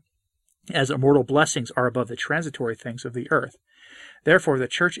nature, as immortal blessings are above the transitory things of the earth. Therefore the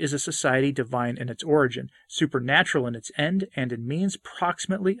Church is a society divine in its origin, supernatural in its end, and in means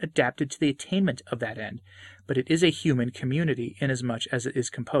proximately adapted to the attainment of that end, but it is a human community, inasmuch as it is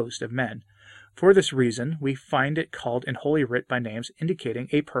composed of men. For this reason we find it called in Holy Writ by names indicating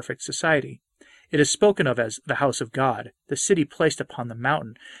a perfect society. It is spoken of as the house of God, the city placed upon the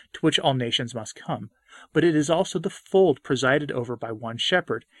mountain, to which all nations must come. But it is also the fold presided over by one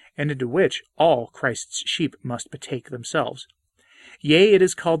shepherd, and into which all Christ's sheep must betake themselves. Yea, it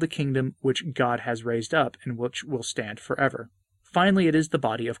is called the kingdom which God has raised up, and which will stand forever. Finally, it is the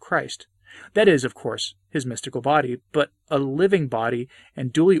body of Christ. That is, of course, his mystical body, but a living body,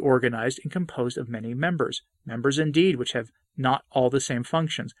 and duly organized and composed of many members, members indeed which have not all the same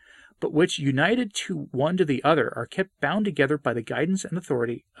functions, but which, united to one to the other, are kept bound together by the guidance and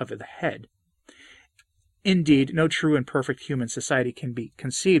authority of the head. Indeed, no true and perfect human society can be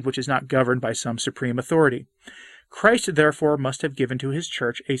conceived which is not governed by some supreme authority. Christ, therefore, must have given to his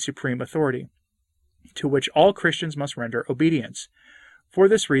church a supreme authority, to which all Christians must render obedience. For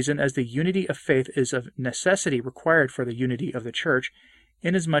this reason, as the unity of faith is of necessity required for the unity of the church,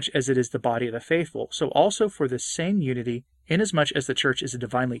 inasmuch as it is the body of the faithful, so also for this same unity, inasmuch as the church is a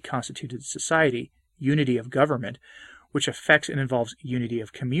divinely constituted society, unity of government, which affects and involves unity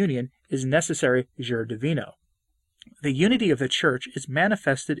of communion, is necessary jure divino. The unity of the church is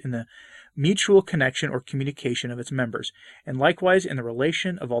manifested in the mutual connection or communication of its members, and likewise in the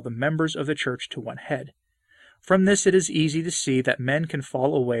relation of all the members of the church to one head. From this it is easy to see that men can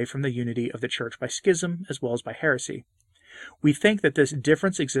fall away from the unity of the church by schism as well as by heresy. We think that this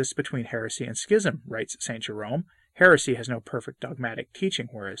difference exists between heresy and schism, writes St. Jerome. Heresy has no perfect dogmatic teaching,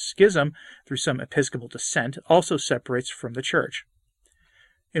 whereas schism, through some episcopal dissent, also separates from the church,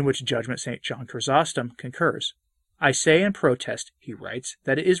 in which judgment St. John Chrysostom concurs. I say and protest, he writes,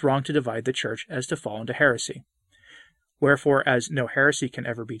 that it is wrong to divide the church as to fall into heresy. Wherefore, as no heresy can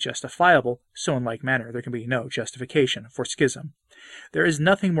ever be justifiable, so in like manner there can be no justification for schism. There is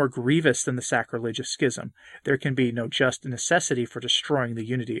nothing more grievous than the sacrilege of schism. There can be no just necessity for destroying the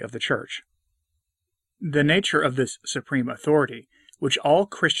unity of the church. The nature of this supreme authority, which all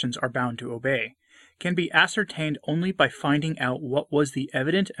Christians are bound to obey, can be ascertained only by finding out what was the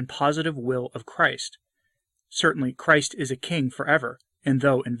evident and positive will of Christ. Certainly Christ is a king forever, and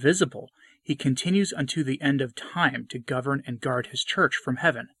though invisible, he continues unto the end of time to govern and guard his church from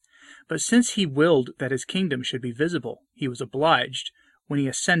heaven. But since he willed that his kingdom should be visible, he was obliged, when he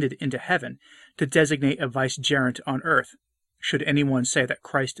ascended into heaven, to designate a vicegerent on earth. Should anyone say that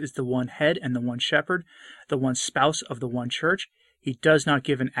Christ is the one head and the one shepherd, the one spouse of the one church, he does not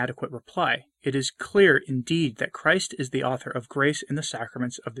give an adequate reply. It is clear indeed that Christ is the author of grace in the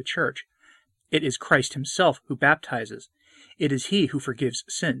sacraments of the church. It is Christ himself who baptizes. It is he who forgives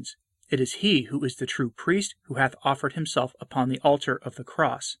sins. It is he who is the true priest who hath offered himself upon the altar of the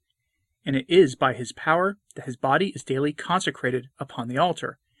cross. And it is by his power that his body is daily consecrated upon the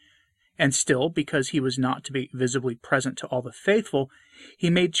altar. And still, because he was not to be visibly present to all the faithful, he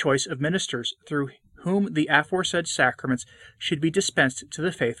made choice of ministers through whom the aforesaid sacraments should be dispensed to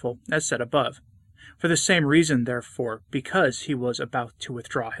the faithful, as said above. For the same reason, therefore, because he was about to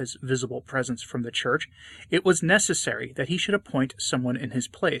withdraw his visible presence from the church, it was necessary that he should appoint someone in his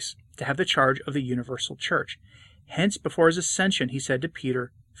place, to have the charge of the universal church. Hence, before his ascension, he said to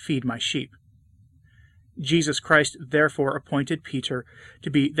Peter, "Feed my sheep." Jesus Christ therefore appointed Peter to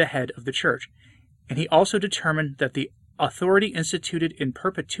be the head of the church, and he also determined that the authority instituted in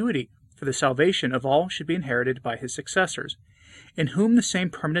perpetuity for the salvation of all should be inherited by his successors, in whom the same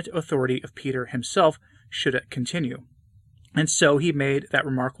permanent authority of Peter himself should continue. And so he made that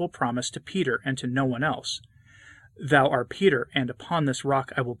remarkable promise to Peter and to no one else. "Thou art Peter, and upon this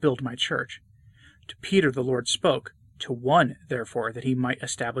rock I will build my church." To Peter the Lord spoke, to one, therefore, that he might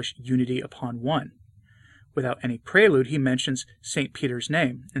establish unity upon one. Without any prelude, he mentions St. Peter's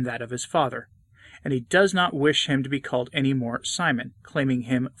name and that of his father, and he does not wish him to be called any more Simon, claiming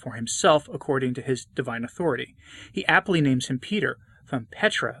him for himself according to his divine authority. He aptly names him Peter, from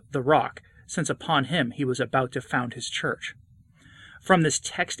Petra, the rock, since upon him he was about to found his church. From this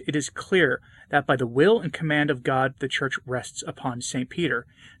text it is clear that by the will and command of God the church rests upon St. Peter,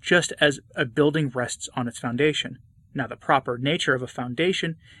 just as a building rests on its foundation. Now the proper nature of a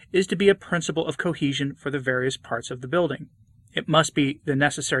foundation is to be a principle of cohesion for the various parts of the building. It must be the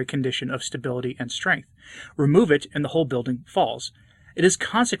necessary condition of stability and strength. Remove it, and the whole building falls. It is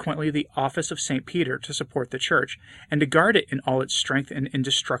consequently the office of St. Peter to support the church, and to guard it in all its strength and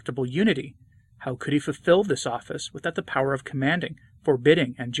indestructible unity. How could he fulfill this office without the power of commanding,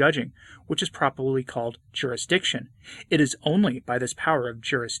 forbidding, and judging, which is properly called jurisdiction? It is only by this power of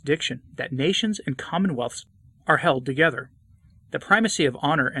jurisdiction that nations and commonwealths are held together. The primacy of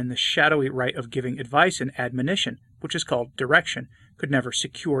honor and the shadowy right of giving advice and admonition, which is called direction, could never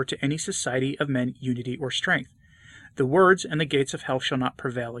secure to any society of men unity or strength. The words, "and the gates of hell shall not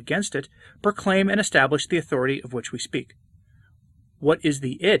prevail against it," proclaim and establish the authority of which we speak. What is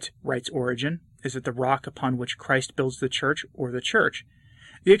the it, writes Origen? Is it the rock upon which Christ builds the church, or the church?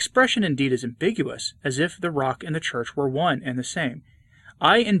 The expression indeed is ambiguous, as if the rock and the church were one and the same.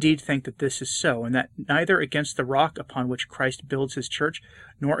 I indeed think that this is so, and that neither against the rock upon which Christ builds his church,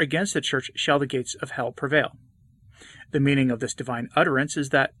 nor against the church shall the gates of hell prevail. The meaning of this divine utterance is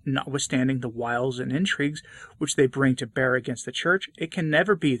that, notwithstanding the wiles and intrigues which they bring to bear against the church, it can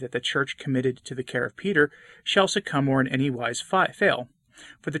never be that the church committed to the care of Peter shall succumb or in any wise fail.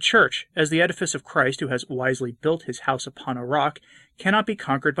 For the church, as the edifice of Christ who has wisely built his house upon a rock, cannot be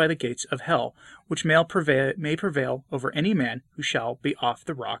conquered by the gates of hell, which may prevail over any man who shall be off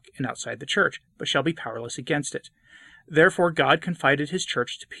the rock and outside the church, but shall be powerless against it. Therefore God confided his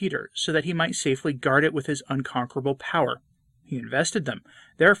church to Peter, so that he might safely guard it with his unconquerable power. He invested them,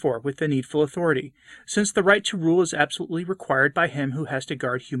 therefore, with the needful authority, since the right to rule is absolutely required by him who has to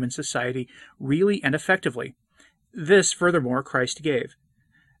guard human society really and effectively. This, furthermore, Christ gave.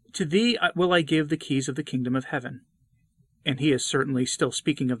 To thee will I give the keys of the kingdom of heaven. And he is certainly still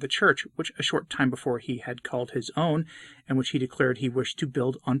speaking of the church, which a short time before he had called his own, and which he declared he wished to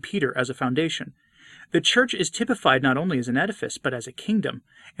build on Peter as a foundation. The church is typified not only as an edifice, but as a kingdom,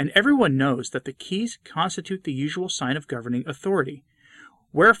 and everyone knows that the keys constitute the usual sign of governing authority.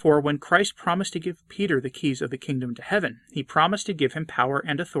 Wherefore, when Christ promised to give Peter the keys of the kingdom to heaven, he promised to give him power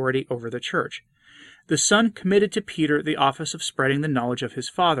and authority over the church. The Son committed to Peter the office of spreading the knowledge of his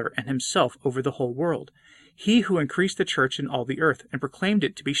Father and himself over the whole world. He who increased the church in all the earth, and proclaimed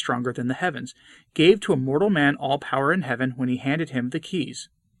it to be stronger than the heavens, gave to a mortal man all power in heaven when he handed him the keys.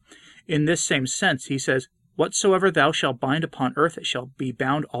 In this same sense, he says, Whatsoever thou shalt bind upon earth, it shall be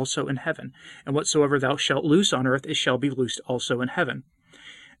bound also in heaven, and whatsoever thou shalt loose on earth, it shall be loosed also in heaven.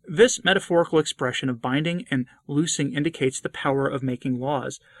 This metaphorical expression of binding and loosing indicates the power of making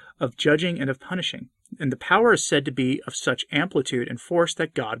laws, of judging and of punishing, and the power is said to be of such amplitude and force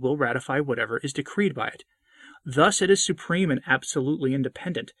that God will ratify whatever is decreed by it. Thus it is supreme and absolutely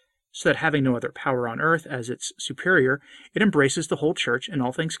independent, so that having no other power on earth as its superior, it embraces the whole church and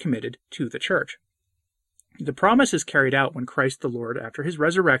all things committed to the church. The promise is carried out when Christ the Lord, after his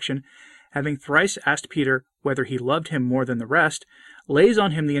resurrection, having thrice asked Peter whether he loved him more than the rest, lays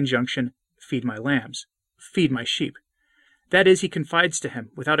on him the injunction, Feed my lambs, feed my sheep. That is, he confides to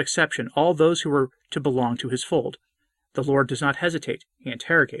him, without exception, all those who are to belong to his fold. The Lord does not hesitate, he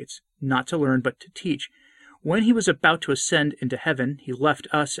interrogates, not to learn but to teach. When he was about to ascend into heaven, he left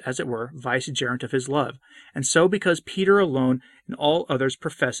us, as it were, vicegerent of his love, and so because Peter alone and all others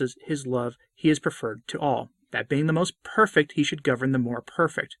professes his love, he is preferred to all, that being the most perfect, he should govern the more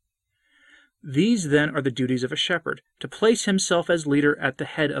perfect. These, then, are the duties of a shepherd, to place himself as leader at the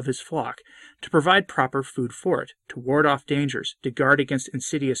head of his flock, to provide proper food for it, to ward off dangers, to guard against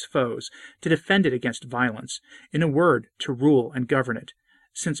insidious foes, to defend it against violence, in a word, to rule and govern it.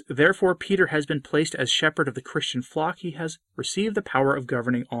 Since therefore Peter has been placed as shepherd of the Christian flock, he has received the power of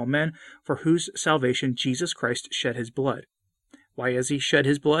governing all men, for whose salvation Jesus Christ shed his blood. Why has he shed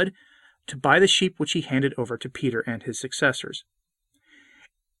his blood? To buy the sheep which he handed over to Peter and his successors.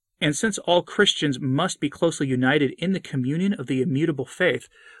 And since all Christians must be closely united in the communion of the immutable faith,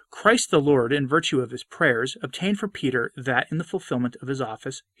 Christ the Lord, in virtue of his prayers, obtained for Peter that in the fulfillment of his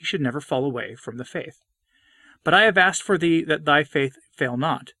office he should never fall away from the faith. But I have asked for thee that thy faith fail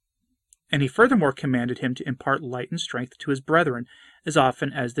not. And he furthermore commanded him to impart light and strength to his brethren as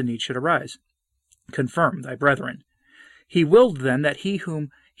often as the need should arise. Confirm thy brethren. He willed then that he whom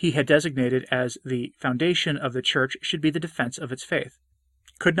he had designated as the foundation of the church should be the defense of its faith.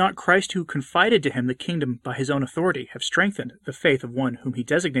 Could not Christ, who confided to him the kingdom by his own authority, have strengthened the faith of one whom he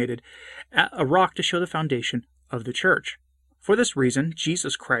designated a rock to show the foundation of the church? For this reason,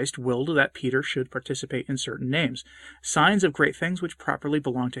 Jesus Christ willed that Peter should participate in certain names, signs of great things which properly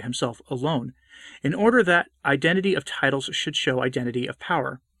belong to himself alone, in order that identity of titles should show identity of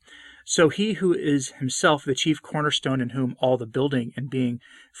power. So he who is himself the chief cornerstone, in whom all the building and being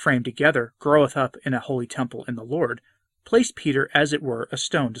framed together groweth up in a holy temple in the Lord, placed Peter, as it were, a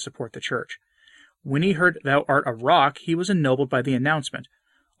stone to support the church. When he heard, Thou art a rock, he was ennobled by the announcement,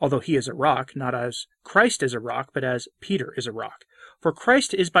 although he is a rock, not as Christ is a rock, but as Peter is a rock. For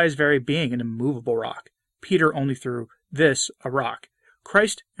Christ is by his very being an immovable rock, Peter only through this a rock.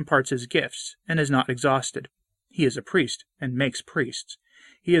 Christ imparts his gifts, and is not exhausted. He is a priest, and makes priests.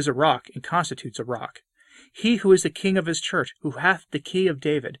 He is a rock, and constitutes a rock. He who is the king of his church, who hath the key of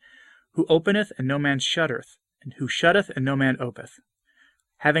David, who openeth and no man shutteth, and who shutteth and no man openeth,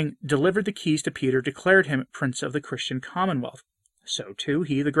 having delivered the keys to Peter, declared him prince of the Christian commonwealth. So too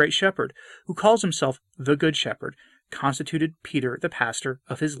he, the great shepherd, who calls himself the good shepherd, constituted Peter the pastor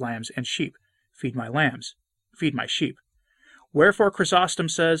of his lambs and sheep. Feed my lambs, feed my sheep. Wherefore Chrysostom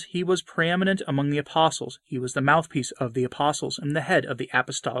says, he was preeminent among the apostles, he was the mouthpiece of the apostles, and the head of the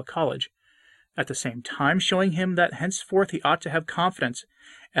apostolic college, at the same time showing him that henceforth he ought to have confidence,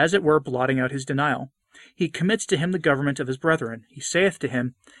 as it were blotting out his denial. He commits to him the government of his brethren. He saith to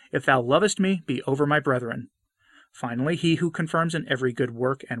him, If thou lovest me, be over my brethren. Finally, he who confirms in every good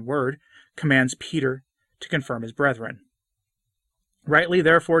work and word commands Peter to confirm his brethren. Rightly,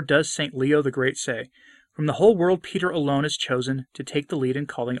 therefore, does St. Leo the Great say, From the whole world Peter alone is chosen to take the lead in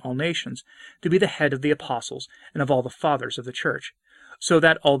calling all nations, to be the head of the apostles and of all the fathers of the church, so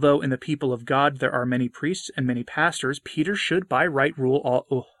that although in the people of God there are many priests and many pastors, Peter should by right rule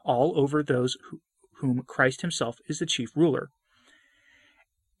all over those whom Christ himself is the chief ruler.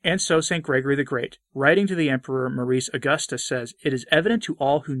 And so St. Gregory the Great, writing to the Emperor Maurice Augustus, says, "It is evident to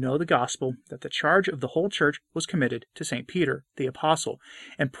all who know the gospel that the charge of the whole church was committed to St. Peter, the apostle,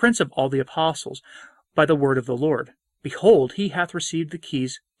 and prince of all the apostles, by the word of the Lord. Behold, he hath received the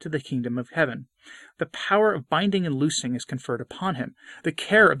keys to the kingdom of heaven. The power of binding and loosing is conferred upon him. The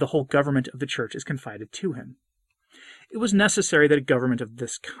care of the whole government of the church is confided to him." It was necessary that a government of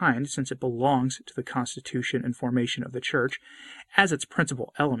this kind, since it belongs to the constitution and formation of the church, as its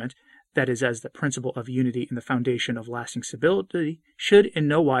principal element, that is, as the principle of unity and the foundation of lasting stability, should in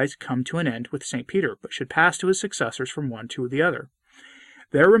no wise come to an end with St. Peter, but should pass to his successors from one to the other.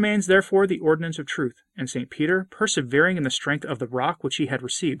 There remains therefore the ordinance of truth, and St. Peter, persevering in the strength of the rock which he had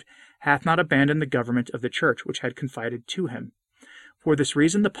received, hath not abandoned the government of the church which had confided to him. For this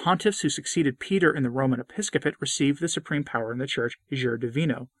reason, the pontiffs who succeeded Peter in the Roman episcopate received the supreme power in the church, jure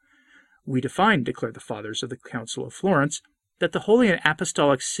divino. We define, declare the fathers of the Council of Florence, that the Holy and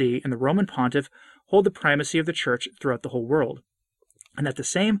Apostolic See and the Roman pontiff hold the primacy of the church throughout the whole world, and that the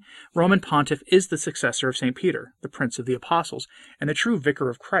same Roman pontiff is the successor of St. Peter, the prince of the apostles, and the true vicar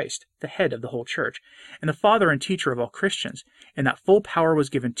of Christ, the head of the whole church, and the father and teacher of all Christians, and that full power was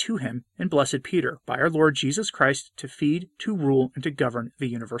given to him in blessed Peter by our Lord Jesus Christ to feed, to rule, and to govern the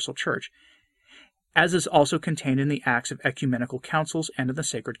universal church, as is also contained in the Acts of Ecumenical Councils and in the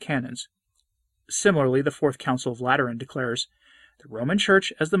sacred canons. Similarly, the Fourth Council of Lateran declares, "The Roman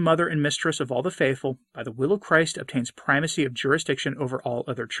Church, as the mother and mistress of all the faithful, by the will of Christ obtains primacy of jurisdiction over all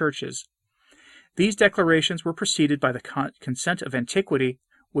other churches." These declarations were preceded by the consent of antiquity,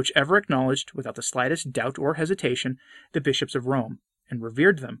 which ever acknowledged, without the slightest doubt or hesitation, the bishops of Rome, and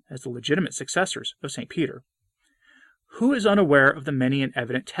revered them as the legitimate successors of St. Peter. Who is unaware of the many and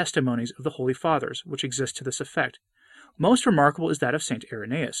evident testimonies of the Holy Fathers which exist to this effect? Most remarkable is that of St.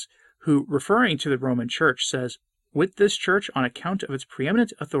 Irenaeus, who, referring to the Roman Church, says, "With this church, on account of its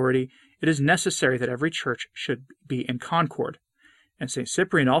preeminent authority, it is necessary that every church should be in concord." And St.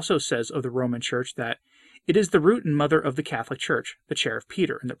 Cyprian also says of the Roman Church that it is the root and mother of the Catholic Church, the chair of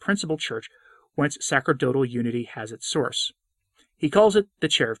Peter, and the principal church whence sacerdotal unity has its source. He calls it the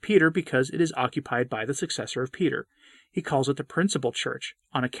chair of Peter because it is occupied by the successor of Peter. He calls it the principal church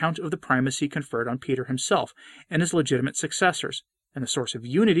on account of the primacy conferred on Peter himself and his legitimate successors, and the source of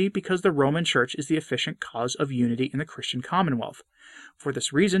unity because the Roman Church is the efficient cause of unity in the Christian commonwealth. For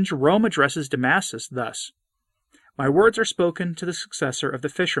this reason, Jerome addresses Damasus thus: "My words are spoken to the successor of the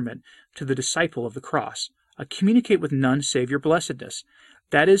fisherman, to the disciple of the cross. I communicate with none save your blessedness,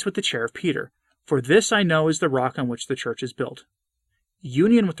 that is, with the chair of Peter, for this I know is the rock on which the church is built."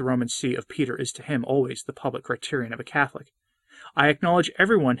 Union with the Roman See of Peter is to him always the public criterion of a Catholic. I acknowledge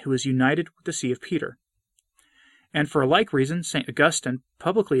everyone who is united with the See of Peter. And for a like reason, St. Augustine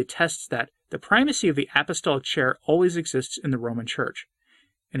publicly attests that the primacy of the apostolic chair always exists in the Roman Church,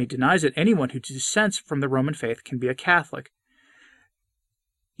 and he denies that anyone who dissents from the Roman faith can be a Catholic.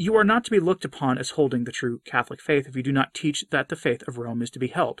 You are not to be looked upon as holding the true Catholic faith if you do not teach that the faith of Rome is to be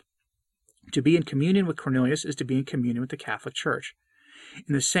held. To be in communion with Cornelius is to be in communion with the Catholic Church.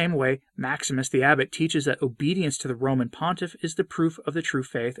 In the same way, Maximus the abbot teaches that obedience to the Roman pontiff is the proof of the true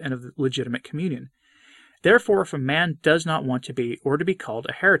faith and of the legitimate communion. Therefore, if a man does not want to be, or to be called,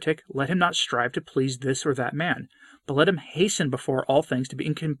 a heretic, let him not strive to please this or that man, but let him hasten before all things to be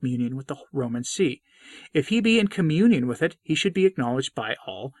in communion with the Roman See. If he be in communion with it, he should be acknowledged by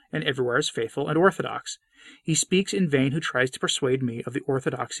all and everywhere as faithful and orthodox. He speaks in vain who tries to persuade me of the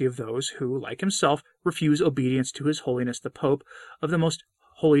orthodoxy of those who, like himself, refuse obedience to His Holiness the Pope of the most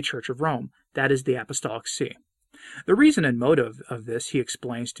Holy Church of Rome, that is, the Apostolic See. The reason and motive of this he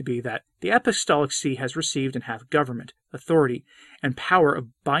explains to be that the Apostolic See has received and hath government, authority, and power of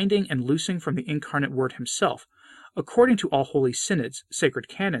binding and loosing from the incarnate Word himself, according to all holy synods, sacred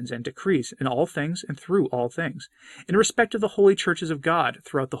canons, and decrees, in all things and through all things, in respect of the holy churches of God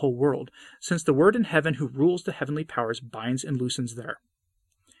throughout the whole world, since the Word in heaven who rules the heavenly powers binds and loosens there.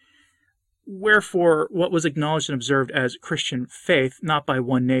 Wherefore, what was acknowledged and observed as Christian faith, not by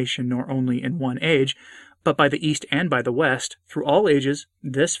one nation nor only in one age, but by the East and by the West, through all ages,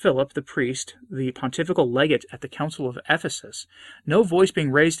 this Philip, the priest, the pontifical legate at the Council of Ephesus, no voice being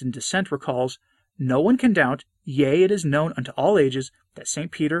raised in dissent, recalls, "No one can doubt, yea, it is known unto all ages, that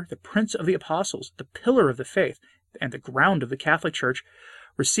St. Peter, the prince of the apostles, the pillar of the faith, and the ground of the Catholic Church,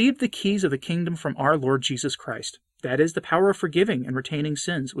 received the keys of the kingdom from our Lord Jesus Christ. That is, the power of forgiving and retaining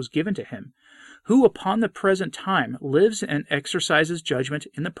sins was given to him, who upon the present time lives and exercises judgment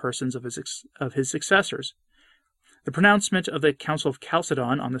in the persons of his successors. The pronouncement of the Council of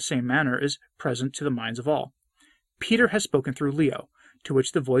Chalcedon on the same manner is present to the minds of all. Peter has spoken through Leo, to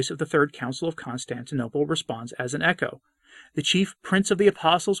which the voice of the Third Council of Constantinople responds as an echo. The chief prince of the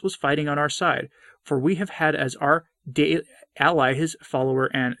apostles was fighting on our side, for we have had as our ally his follower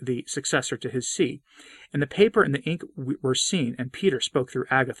and the successor to his see. And the paper and the ink were seen, and Peter spoke through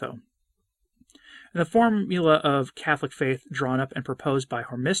Agatho. And the formula of Catholic faith drawn up and proposed by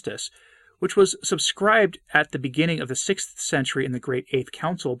Hormisdas, which was subscribed at the beginning of the 6th century in the Great Eighth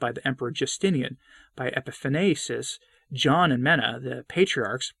Council by the Emperor Justinian, by Epiphanes, John and Menna, the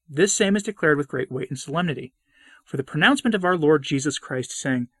patriarchs, this same is declared with great weight and solemnity. For the pronouncement of our Lord Jesus Christ,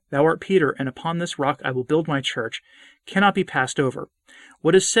 saying, Thou art Peter, and upon this rock I will build my church, cannot be passed over.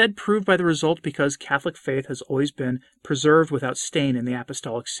 What is said proved by the result, because Catholic faith has always been preserved without stain in the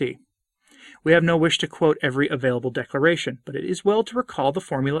Apostolic See. We have no wish to quote every available declaration, but it is well to recall the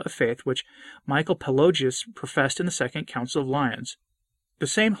formula of faith which Michael Pelagius professed in the Second Council of Lyons. The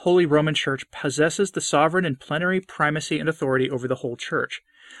same Holy Roman Church possesses the sovereign and plenary primacy and authority over the whole Church,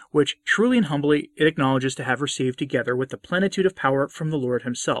 which truly and humbly it acknowledges to have received together with the plenitude of power from the Lord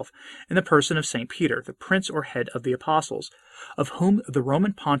himself, in the person of St. Peter, the prince or head of the apostles, of whom the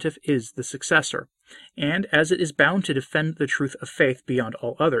Roman pontiff is the successor. And as it is bound to defend the truth of faith beyond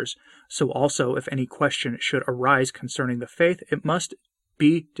all others, so also if any question should arise concerning the faith, it must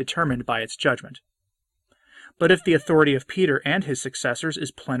be determined by its judgment. But if the authority of Peter and his successors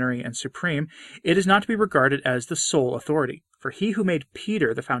is plenary and supreme, it is not to be regarded as the sole authority. For he who made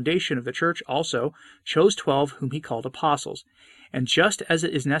Peter the foundation of the church also chose 12 whom he called apostles. And just as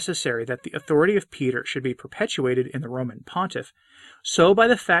it is necessary that the authority of Peter should be perpetuated in the Roman pontiff, so by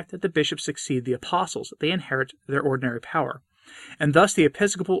the fact that the bishops succeed the apostles, they inherit their ordinary power. And thus the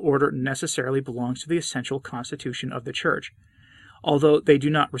episcopal order necessarily belongs to the essential constitution of the church. Although they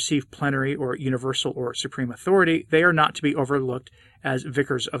do not receive plenary or universal or supreme authority, they are not to be overlooked as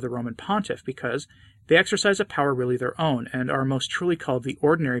vicars of the Roman pontiff, because they exercise a power really their own, and are most truly called the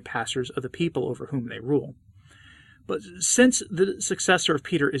ordinary pastors of the people over whom they rule. But since the successor of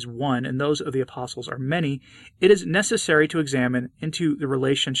Peter is one, and those of the apostles are many, it is necessary to examine into the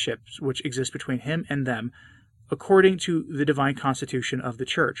relationships which exist between him and them, according to the divine constitution of the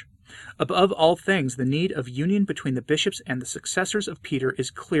Church. Above all things, the need of union between the bishops and the successors of Peter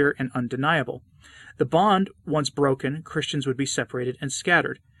is clear and undeniable. The bond once broken, Christians would be separated and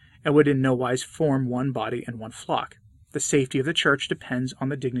scattered, and would in no wise form one body and one flock. The safety of the Church depends on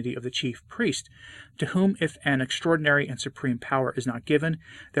the dignity of the chief priest, to whom, if an extraordinary and supreme power is not given,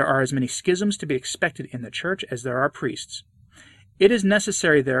 there are as many schisms to be expected in the Church as there are priests. It is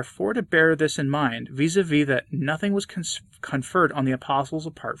necessary, therefore, to bear this in mind, vis-a-vis that nothing was conferred on the apostles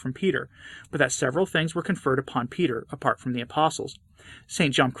apart from Peter, but that several things were conferred upon Peter apart from the apostles.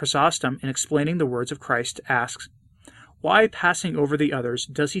 St. John Chrysostom, in explaining the words of Christ, asks, Why, passing over the others,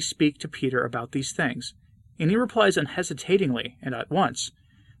 does he speak to Peter about these things? And he replies unhesitatingly and at once,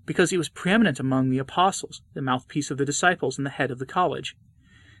 because he was preeminent among the apostles, the mouthpiece of the disciples, and the head of the college.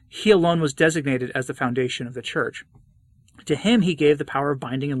 He alone was designated as the foundation of the Church. To him he gave the power of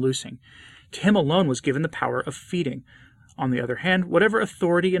binding and loosing. To him alone was given the power of feeding. On the other hand, whatever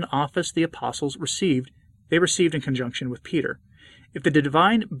authority and office the apostles received, they received in conjunction with Peter. If the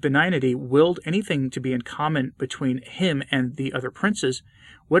divine benignity willed anything to be in common between him and the other princes,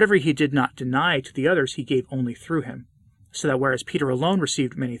 whatever he did not deny to the others he gave only through him. So that whereas Peter alone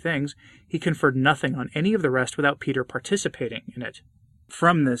received many things, he conferred nothing on any of the rest without Peter participating in it.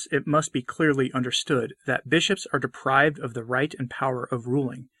 From this it must be clearly understood that bishops are deprived of the right and power of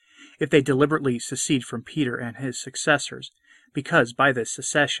ruling, if they deliberately secede from Peter and his successors, because by this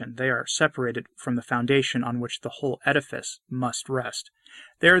secession they are separated from the foundation on which the whole edifice must rest.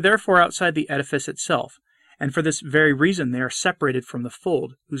 They are therefore outside the edifice itself, and for this very reason they are separated from the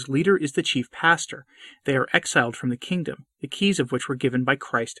fold, whose leader is the chief pastor. They are exiled from the kingdom, the keys of which were given by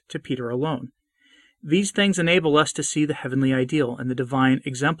Christ to Peter alone. These things enable us to see the heavenly ideal and the divine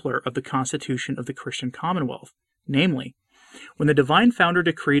exemplar of the constitution of the Christian commonwealth, namely, when the divine founder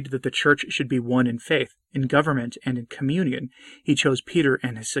decreed that the Church should be one in faith, in government, and in communion, he chose Peter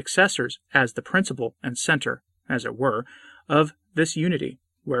and his successors as the principle and center, as it were, of this unity.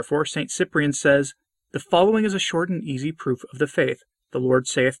 Wherefore St. Cyprian says, The following is a short and easy proof of the faith. The Lord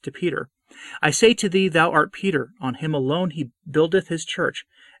saith to Peter, I say to thee, thou art Peter, on him alone he buildeth his church.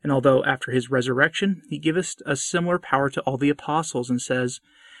 And although after his resurrection he giveth a similar power to all the apostles, and says,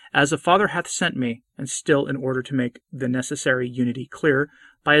 As the Father hath sent me, and still in order to make the necessary unity clear,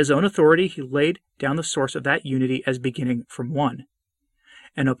 by his own authority he laid down the source of that unity as beginning from one.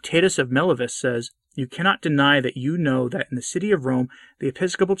 And Optatus of Milevis says, "You cannot deny that you know that in the city of Rome the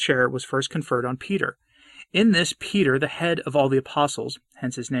episcopal chair was first conferred on Peter. In this Peter, the head of all the apostles,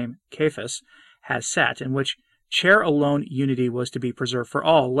 hence his name Cephas, has sat, in which chair alone unity was to be preserved for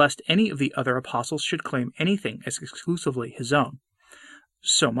all, lest any of the other apostles should claim anything as exclusively his own.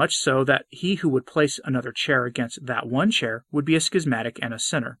 So much so that he who would place another chair against that one chair would be a schismatic and a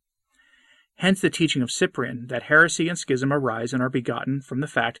sinner. Hence the teaching of Cyprian, that heresy and schism arise and are begotten from the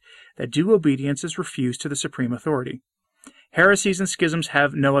fact that due obedience is refused to the supreme authority. Heresies and schisms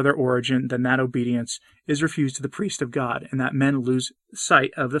have no other origin than that obedience is refused to the priest of God, and that men lose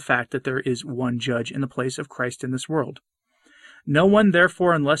sight of the fact that there is one judge in the place of Christ in this world. No one,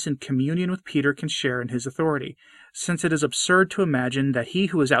 therefore, unless in communion with Peter, can share in his authority, since it is absurd to imagine that he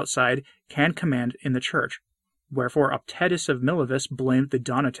who is outside can command in the church. Wherefore Optatus of Milevis blamed the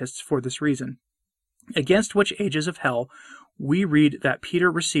Donatists for this reason. Against which ages of hell we read that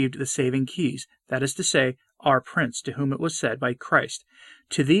Peter received the saving keys, that is to say, our prince, to whom it was said by Christ,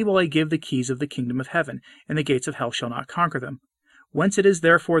 "To thee will I give the keys of the kingdom of heaven, and the gates of hell shall not conquer them." Whence it is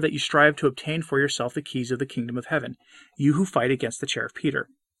therefore that you strive to obtain for yourself the keys of the kingdom of heaven, you who fight against the chair of Peter.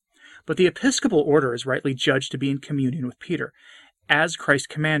 But the episcopal order is rightly judged to be in communion with Peter, as Christ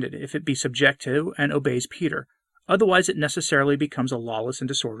commanded, if it be subject to and obeys Peter. Otherwise it necessarily becomes a lawless and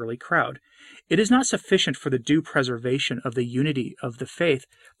disorderly crowd. It is not sufficient for the due preservation of the unity of the faith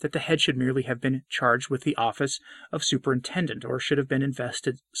that the head should merely have been charged with the office of superintendent, or should have been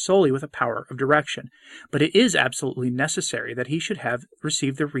invested solely with a power of direction, but it is absolutely necessary that he should have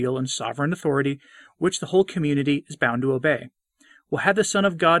received the real and sovereign authority which the whole community is bound to obey. What had the Son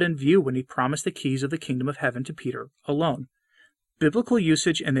of God in view when he promised the keys of the kingdom of heaven to Peter alone? Biblical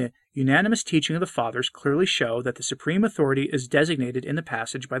usage and the unanimous teaching of the Fathers clearly show that the supreme authority is designated in the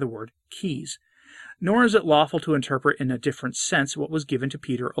passage by the word keys. Nor is it lawful to interpret in a different sense what was given to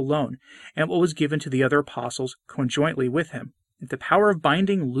Peter alone, and what was given to the other apostles conjointly with him. If the power of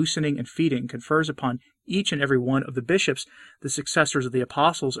binding, loosening, and feeding confers upon each and every one of the bishops, the successors of the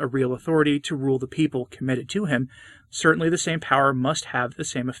apostles, a real authority to rule the people committed to him, certainly the same power must have the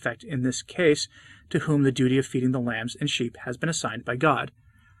same effect in this case, to whom the duty of feeding the lambs and sheep has been assigned by God.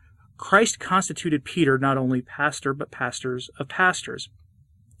 Christ constituted Peter not only pastor, but pastors of pastors.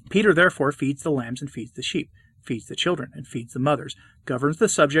 Peter therefore feeds the lambs and feeds the sheep, feeds the children and feeds the mothers, governs the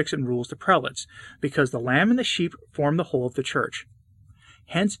subjects and rules the prelates, because the lamb and the sheep form the whole of the church.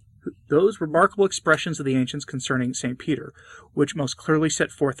 Hence, those remarkable expressions of the ancients concerning St. Peter, which most clearly set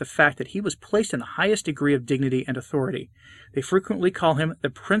forth the fact that he was placed in the highest degree of dignity and authority. They frequently call him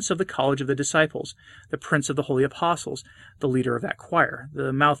the prince of the college of the disciples, the prince of the holy apostles, the leader of that choir,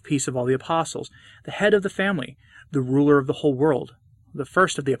 the mouthpiece of all the apostles, the head of the family, the ruler of the whole world, the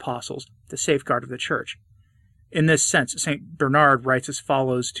first of the apostles, the safeguard of the church. In this sense, St. Bernard writes as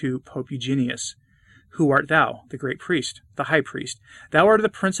follows to Pope Eugenius: "Who art thou, the great priest, the high priest? Thou art the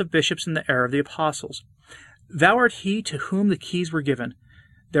prince of bishops and the heir of the apostles. Thou art he to whom the keys were given.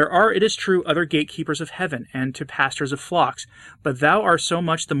 There are, it is true, other gatekeepers of heaven, and to pastors of flocks, but thou art so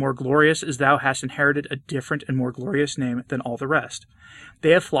much the more glorious as thou hast inherited a different and more glorious name than all the rest.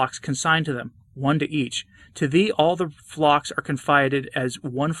 They have flocks consigned to them, one to each. To thee all the flocks are confided as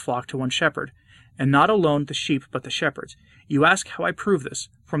one flock to one shepherd, and not alone the sheep but the shepherds. You ask how I prove this?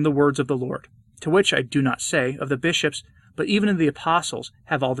 From the words of the Lord. To which I do not say, of the bishops, but even of the apostles,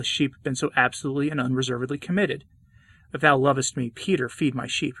 have all the sheep been so absolutely and unreservedly committed. If thou lovest me, Peter, feed my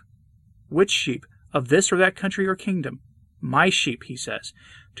sheep. Which sheep? Of this or that country or kingdom? My sheep, he says.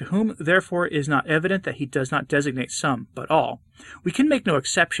 To whom therefore is not evident that he does not designate some, but all. We can make no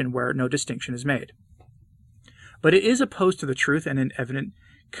exception where no distinction is made. But it is opposed to the truth and in evident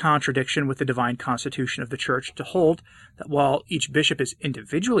contradiction with the divine constitution of the Church to hold that while each bishop is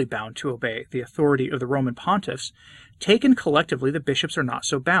individually bound to obey the authority of the Roman pontiffs, taken collectively the bishops are not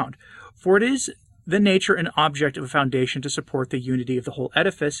so bound, for it is the nature and object of a foundation to support the unity of the whole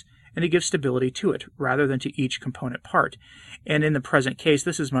edifice and to give stability to it, rather than to each component part. And in the present case,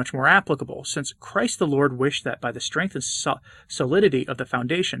 this is much more applicable, since Christ the Lord wished that by the strength and solidity of the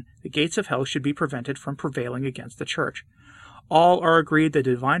foundation, the gates of hell should be prevented from prevailing against the Church. All are agreed that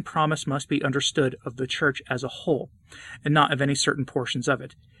the divine promise must be understood of the Church as a whole, and not of any certain portions of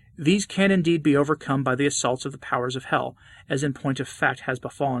it. These can indeed be overcome by the assaults of the powers of hell, as in point of fact has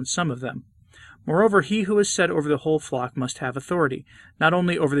befallen some of them. Moreover, he who is set over the whole flock must have authority, not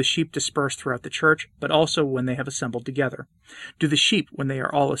only over the sheep dispersed throughout the church, but also when they have assembled together. Do the sheep, when they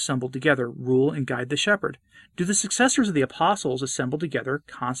are all assembled together, rule and guide the shepherd? Do the successors of the apostles assembled together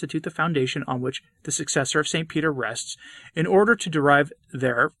constitute the foundation on which the successor of St. Peter rests, in order to derive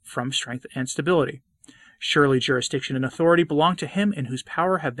therefrom strength and stability? Surely jurisdiction and authority belong to him in whose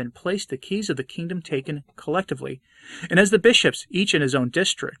power have been placed the keys of the kingdom taken collectively. And as the bishops, each in his own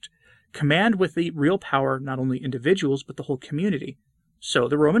district, command with the real power not only individuals but the whole community, so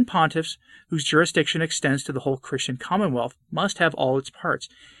the Roman pontiffs, whose jurisdiction extends to the whole Christian commonwealth, must have all its parts,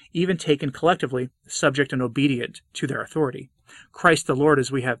 even taken collectively, subject and obedient to their authority. Christ the Lord,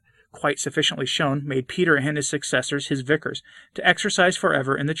 as we have quite sufficiently shown, made Peter and his successors his vicars, to exercise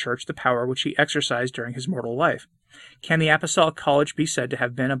forever in the church the power which he exercised during his mortal life. Can the apostolic college be said to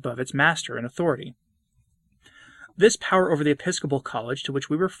have been above its master in authority? This power over the episcopal college to which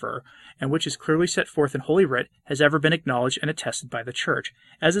we refer, and which is clearly set forth in Holy Writ, has ever been acknowledged and attested by the Church,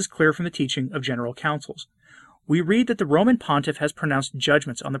 as is clear from the teaching of general councils. We read that the Roman pontiff has pronounced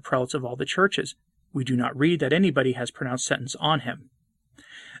judgments on the prelates of all the churches. We do not read that anybody has pronounced sentence on him.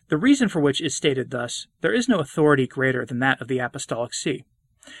 The reason for which is stated thus: there is no authority greater than that of the apostolic see.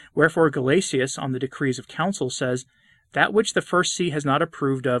 Wherefore Gelasius, on the decrees of council, says, "That which the first see has not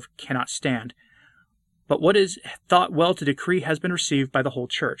approved of cannot stand, but what is thought well to decree has been received by the whole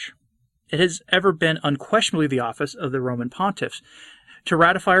Church." It has ever been unquestionably the office of the Roman pontiffs to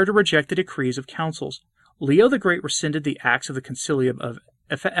ratify or to reject the decrees of councils. Leo the Great rescinded the acts of the concilium of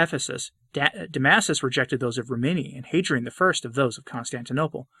Ephesus. Damasus rejected those of Rimini, and Hadrian I of those of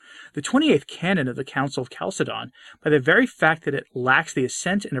Constantinople. The 28th canon of the Council of Chalcedon, by the very fact that it lacks the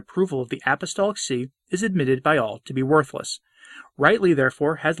assent and approval of the Apostolic See, is admitted by all to be worthless. Rightly,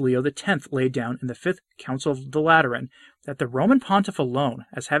 therefore, has Leo X laid down in the 5th Council of the Lateran that the Roman pontiff alone,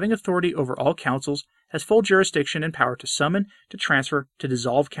 as having authority over all councils, has full jurisdiction and power to summon, to transfer, to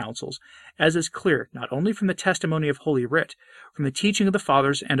dissolve councils, as is clear not only from the testimony of Holy Writ, from the teaching of the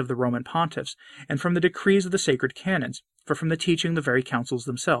Fathers and of the Roman pontiffs, and from the decrees of the sacred canons, but from the teaching of the very councils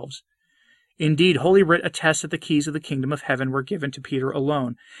themselves. Indeed, Holy Writ attests that the keys of the kingdom of heaven were given to Peter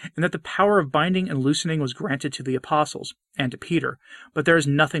alone, and that the power of binding and loosening was granted to the apostles, and to Peter, but there is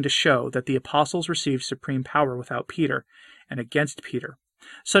nothing to show that the apostles received supreme power without Peter, and against Peter.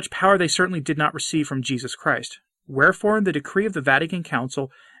 Such power they certainly did not receive from Jesus Christ. Wherefore, in the decree of the Vatican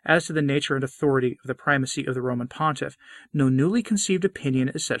Council, as to the nature and authority of the primacy of the Roman pontiff, no newly conceived opinion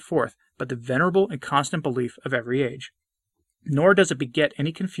is set forth, but the venerable and constant belief of every age. Nor does it beget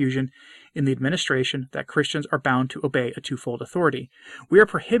any confusion in the administration that Christians are bound to obey a twofold authority. We are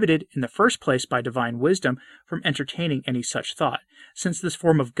prohibited, in the first place by divine wisdom, from entertaining any such thought, since this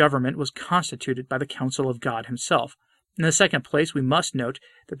form of government was constituted by the counsel of God himself. In the second place, we must note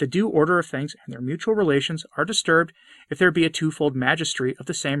that the due order of things and their mutual relations are disturbed if there be a twofold magistracy of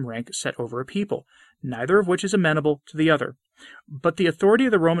the same rank set over a people, neither of which is amenable to the other. But the authority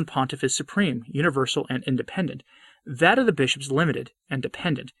of the Roman pontiff is supreme, universal, and independent. That of the bishops limited and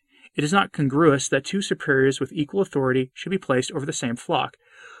dependent. It is not congruous that two superiors with equal authority should be placed over the same flock,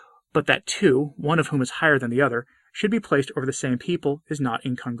 but that two, one of whom is higher than the other, should be placed over the same people is not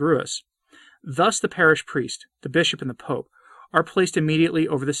incongruous. Thus the parish priest, the bishop, and the pope are placed immediately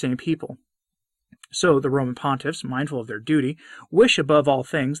over the same people. So the Roman pontiffs, mindful of their duty, wish above all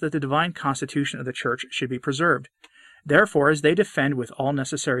things that the divine constitution of the Church should be preserved. Therefore, as they defend with all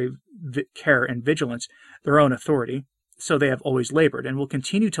necessary care and vigilance their own authority, so they have always labored, and will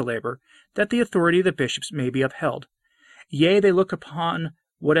continue to labor, that the authority of the bishops may be upheld. Yea, they look upon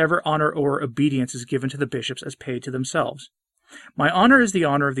whatever honor or obedience is given to the bishops as paid to themselves. My honor is the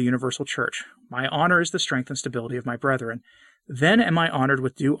honor of the universal Church. My honor is the strength and stability of my brethren. Then am I honored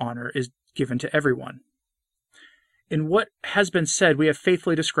with due honor is given to everyone. In what has been said, we have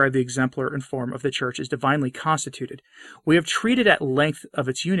faithfully described the exemplar and form of the Church as divinely constituted. We have treated at length of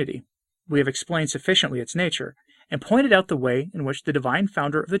its unity. We have explained sufficiently its nature, and pointed out the way in which the divine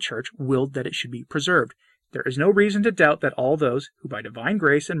founder of the Church willed that it should be preserved. There is no reason to doubt that all those who by divine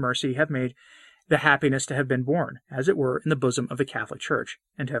grace and mercy have made the happiness to have been born, as it were, in the bosom of the Catholic Church,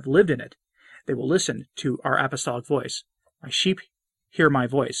 and to have lived in it, they will listen to our apostolic voice. My sheep hear my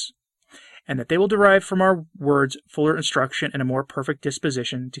voice. And that they will derive from our words fuller instruction and a more perfect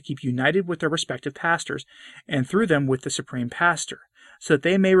disposition to keep united with their respective pastors, and through them with the supreme pastor, so that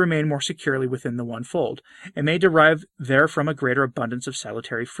they may remain more securely within the one fold, and may derive therefrom a greater abundance of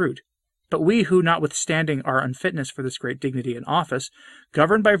salutary fruit. But we who, notwithstanding our unfitness for this great dignity and office,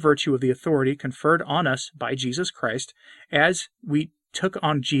 governed by virtue of the authority conferred on us by Jesus Christ, as we took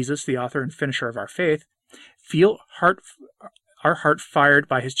on Jesus, the author and finisher of our faith, feel our heart fired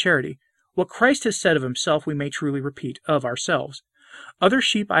by his charity. What Christ has said of himself we may truly repeat of ourselves. Other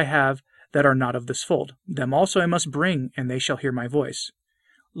sheep I have that are not of this fold. Them also I must bring, and they shall hear my voice.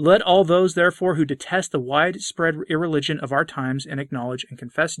 Let all those, therefore, who detest the widespread irreligion of our times and acknowledge and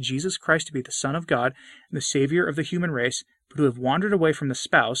confess Jesus Christ to be the Son of God and the Savior of the human race, but who have wandered away from the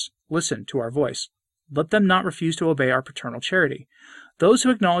spouse, listen to our voice. Let them not refuse to obey our paternal charity. Those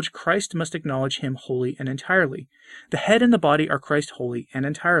who acknowledge Christ must acknowledge him wholly and entirely. The head and the body are Christ wholly and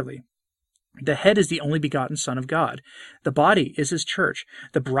entirely. The head is the only begotten Son of God. The body is his church,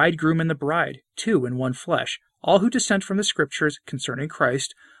 the bridegroom and the bride, two in one flesh. All who dissent from the Scriptures concerning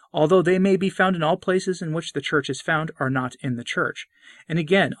Christ, although they may be found in all places in which the church is found, are not in the church. And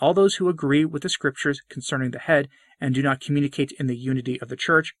again, all those who agree with the Scriptures concerning the head and do not communicate in the unity of the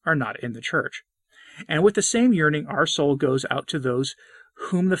church are not in the church. And with the same yearning our soul goes out to those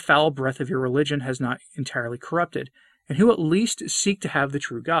whom the foul breath of your religion has not entirely corrupted, and who at least seek to have the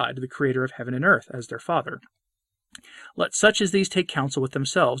true God, the Creator of heaven and earth, as their Father. Let such as these take counsel with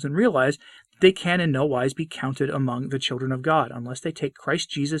themselves and realize that they can in no wise be counted among the children of God unless they take Christ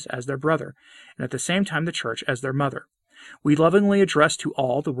Jesus as their brother, and at the same time the church as their mother. We lovingly address to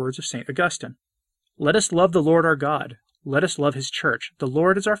all the words of St. Augustine. Let us love the Lord our God. Let us love his church. The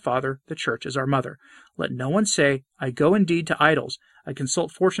Lord is our Father, the church is our mother. Let no one say, I go indeed to idols, I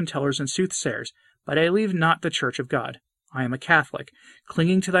consult fortune-tellers and soothsayers, but I leave not the church of God. I am a Catholic.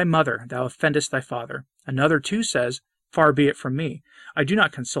 Clinging to thy mother, thou offendest thy father. Another too says, Far be it from me. I do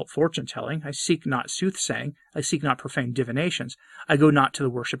not consult fortune-telling. I seek not soothsaying. I seek not profane divinations. I go not to the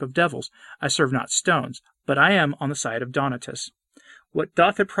worship of devils. I serve not stones, but I am on the side of Donatus. What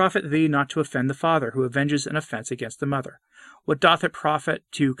doth it profit thee not to offend the father, who avenges an offense against the mother? What doth it profit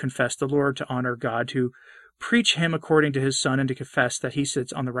to confess the Lord, to honor God, to preach him according to his Son, and to confess that he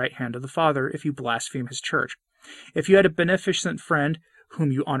sits on the right hand of the Father, if you blaspheme his church? If you had a beneficent friend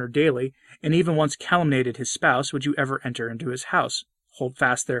whom you honor daily, and even once calumniated his spouse, would you ever enter into his house? Hold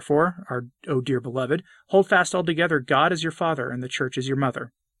fast, therefore, O dear beloved, hold fast altogether, God is your Father, and the church is your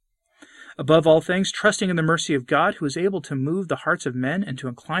mother. Above all things, trusting in the mercy of God, who is able to move the hearts of men and to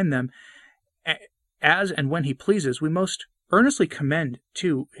incline them as and when he pleases, we most earnestly commend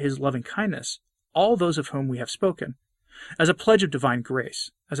to his loving kindness all those of whom we have spoken. As a pledge of divine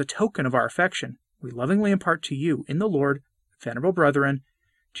grace, as a token of our affection, we lovingly impart to you, in the Lord, venerable brethren,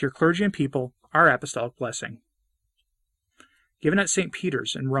 to your clergy and people, our apostolic blessing. Given at St.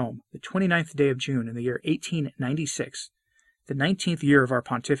 Peter's in Rome, the 29th day of June in the year 1896, the 19th year of our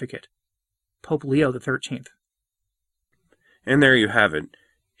pontificate, Pope Leo XIII. And there you have it.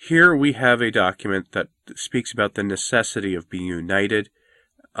 Here we have a document that speaks about the necessity of being united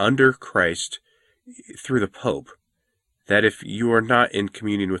under Christ through the Pope. That if you are not in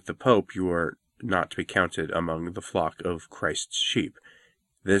communion with the Pope, you are not to be counted among the flock of Christ's sheep.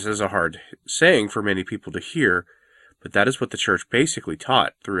 This is a hard saying for many people to hear, but that is what the Church basically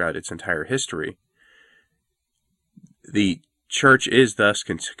taught throughout its entire history. The Church is thus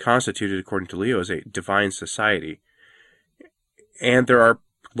constituted, according to Leo, as a divine society. And there are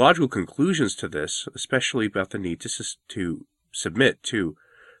logical conclusions to this, especially about the need to submit to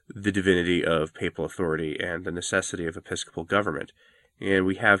the divinity of papal authority and the necessity of episcopal government. And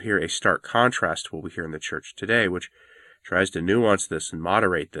we have here a stark contrast to what we hear in the Church today, which tries to nuance this and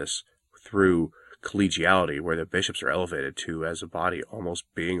moderate this through collegiality, where the bishops are elevated to, as a body, almost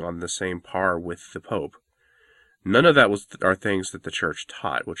being on the same par with the Pope. None of that are things that the Church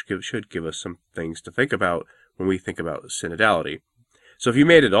taught, which should give us some things to think about when we think about synodality. So if you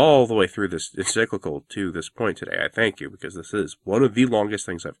made it all the way through this encyclical to this point today, I thank you, because this is one of the longest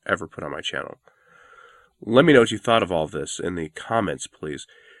things I've ever put on my channel. Let me know what you thought of all this in the comments, please.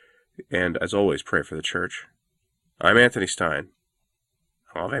 And as always, pray for the Church. I'm Anthony Stein.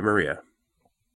 Ave Maria.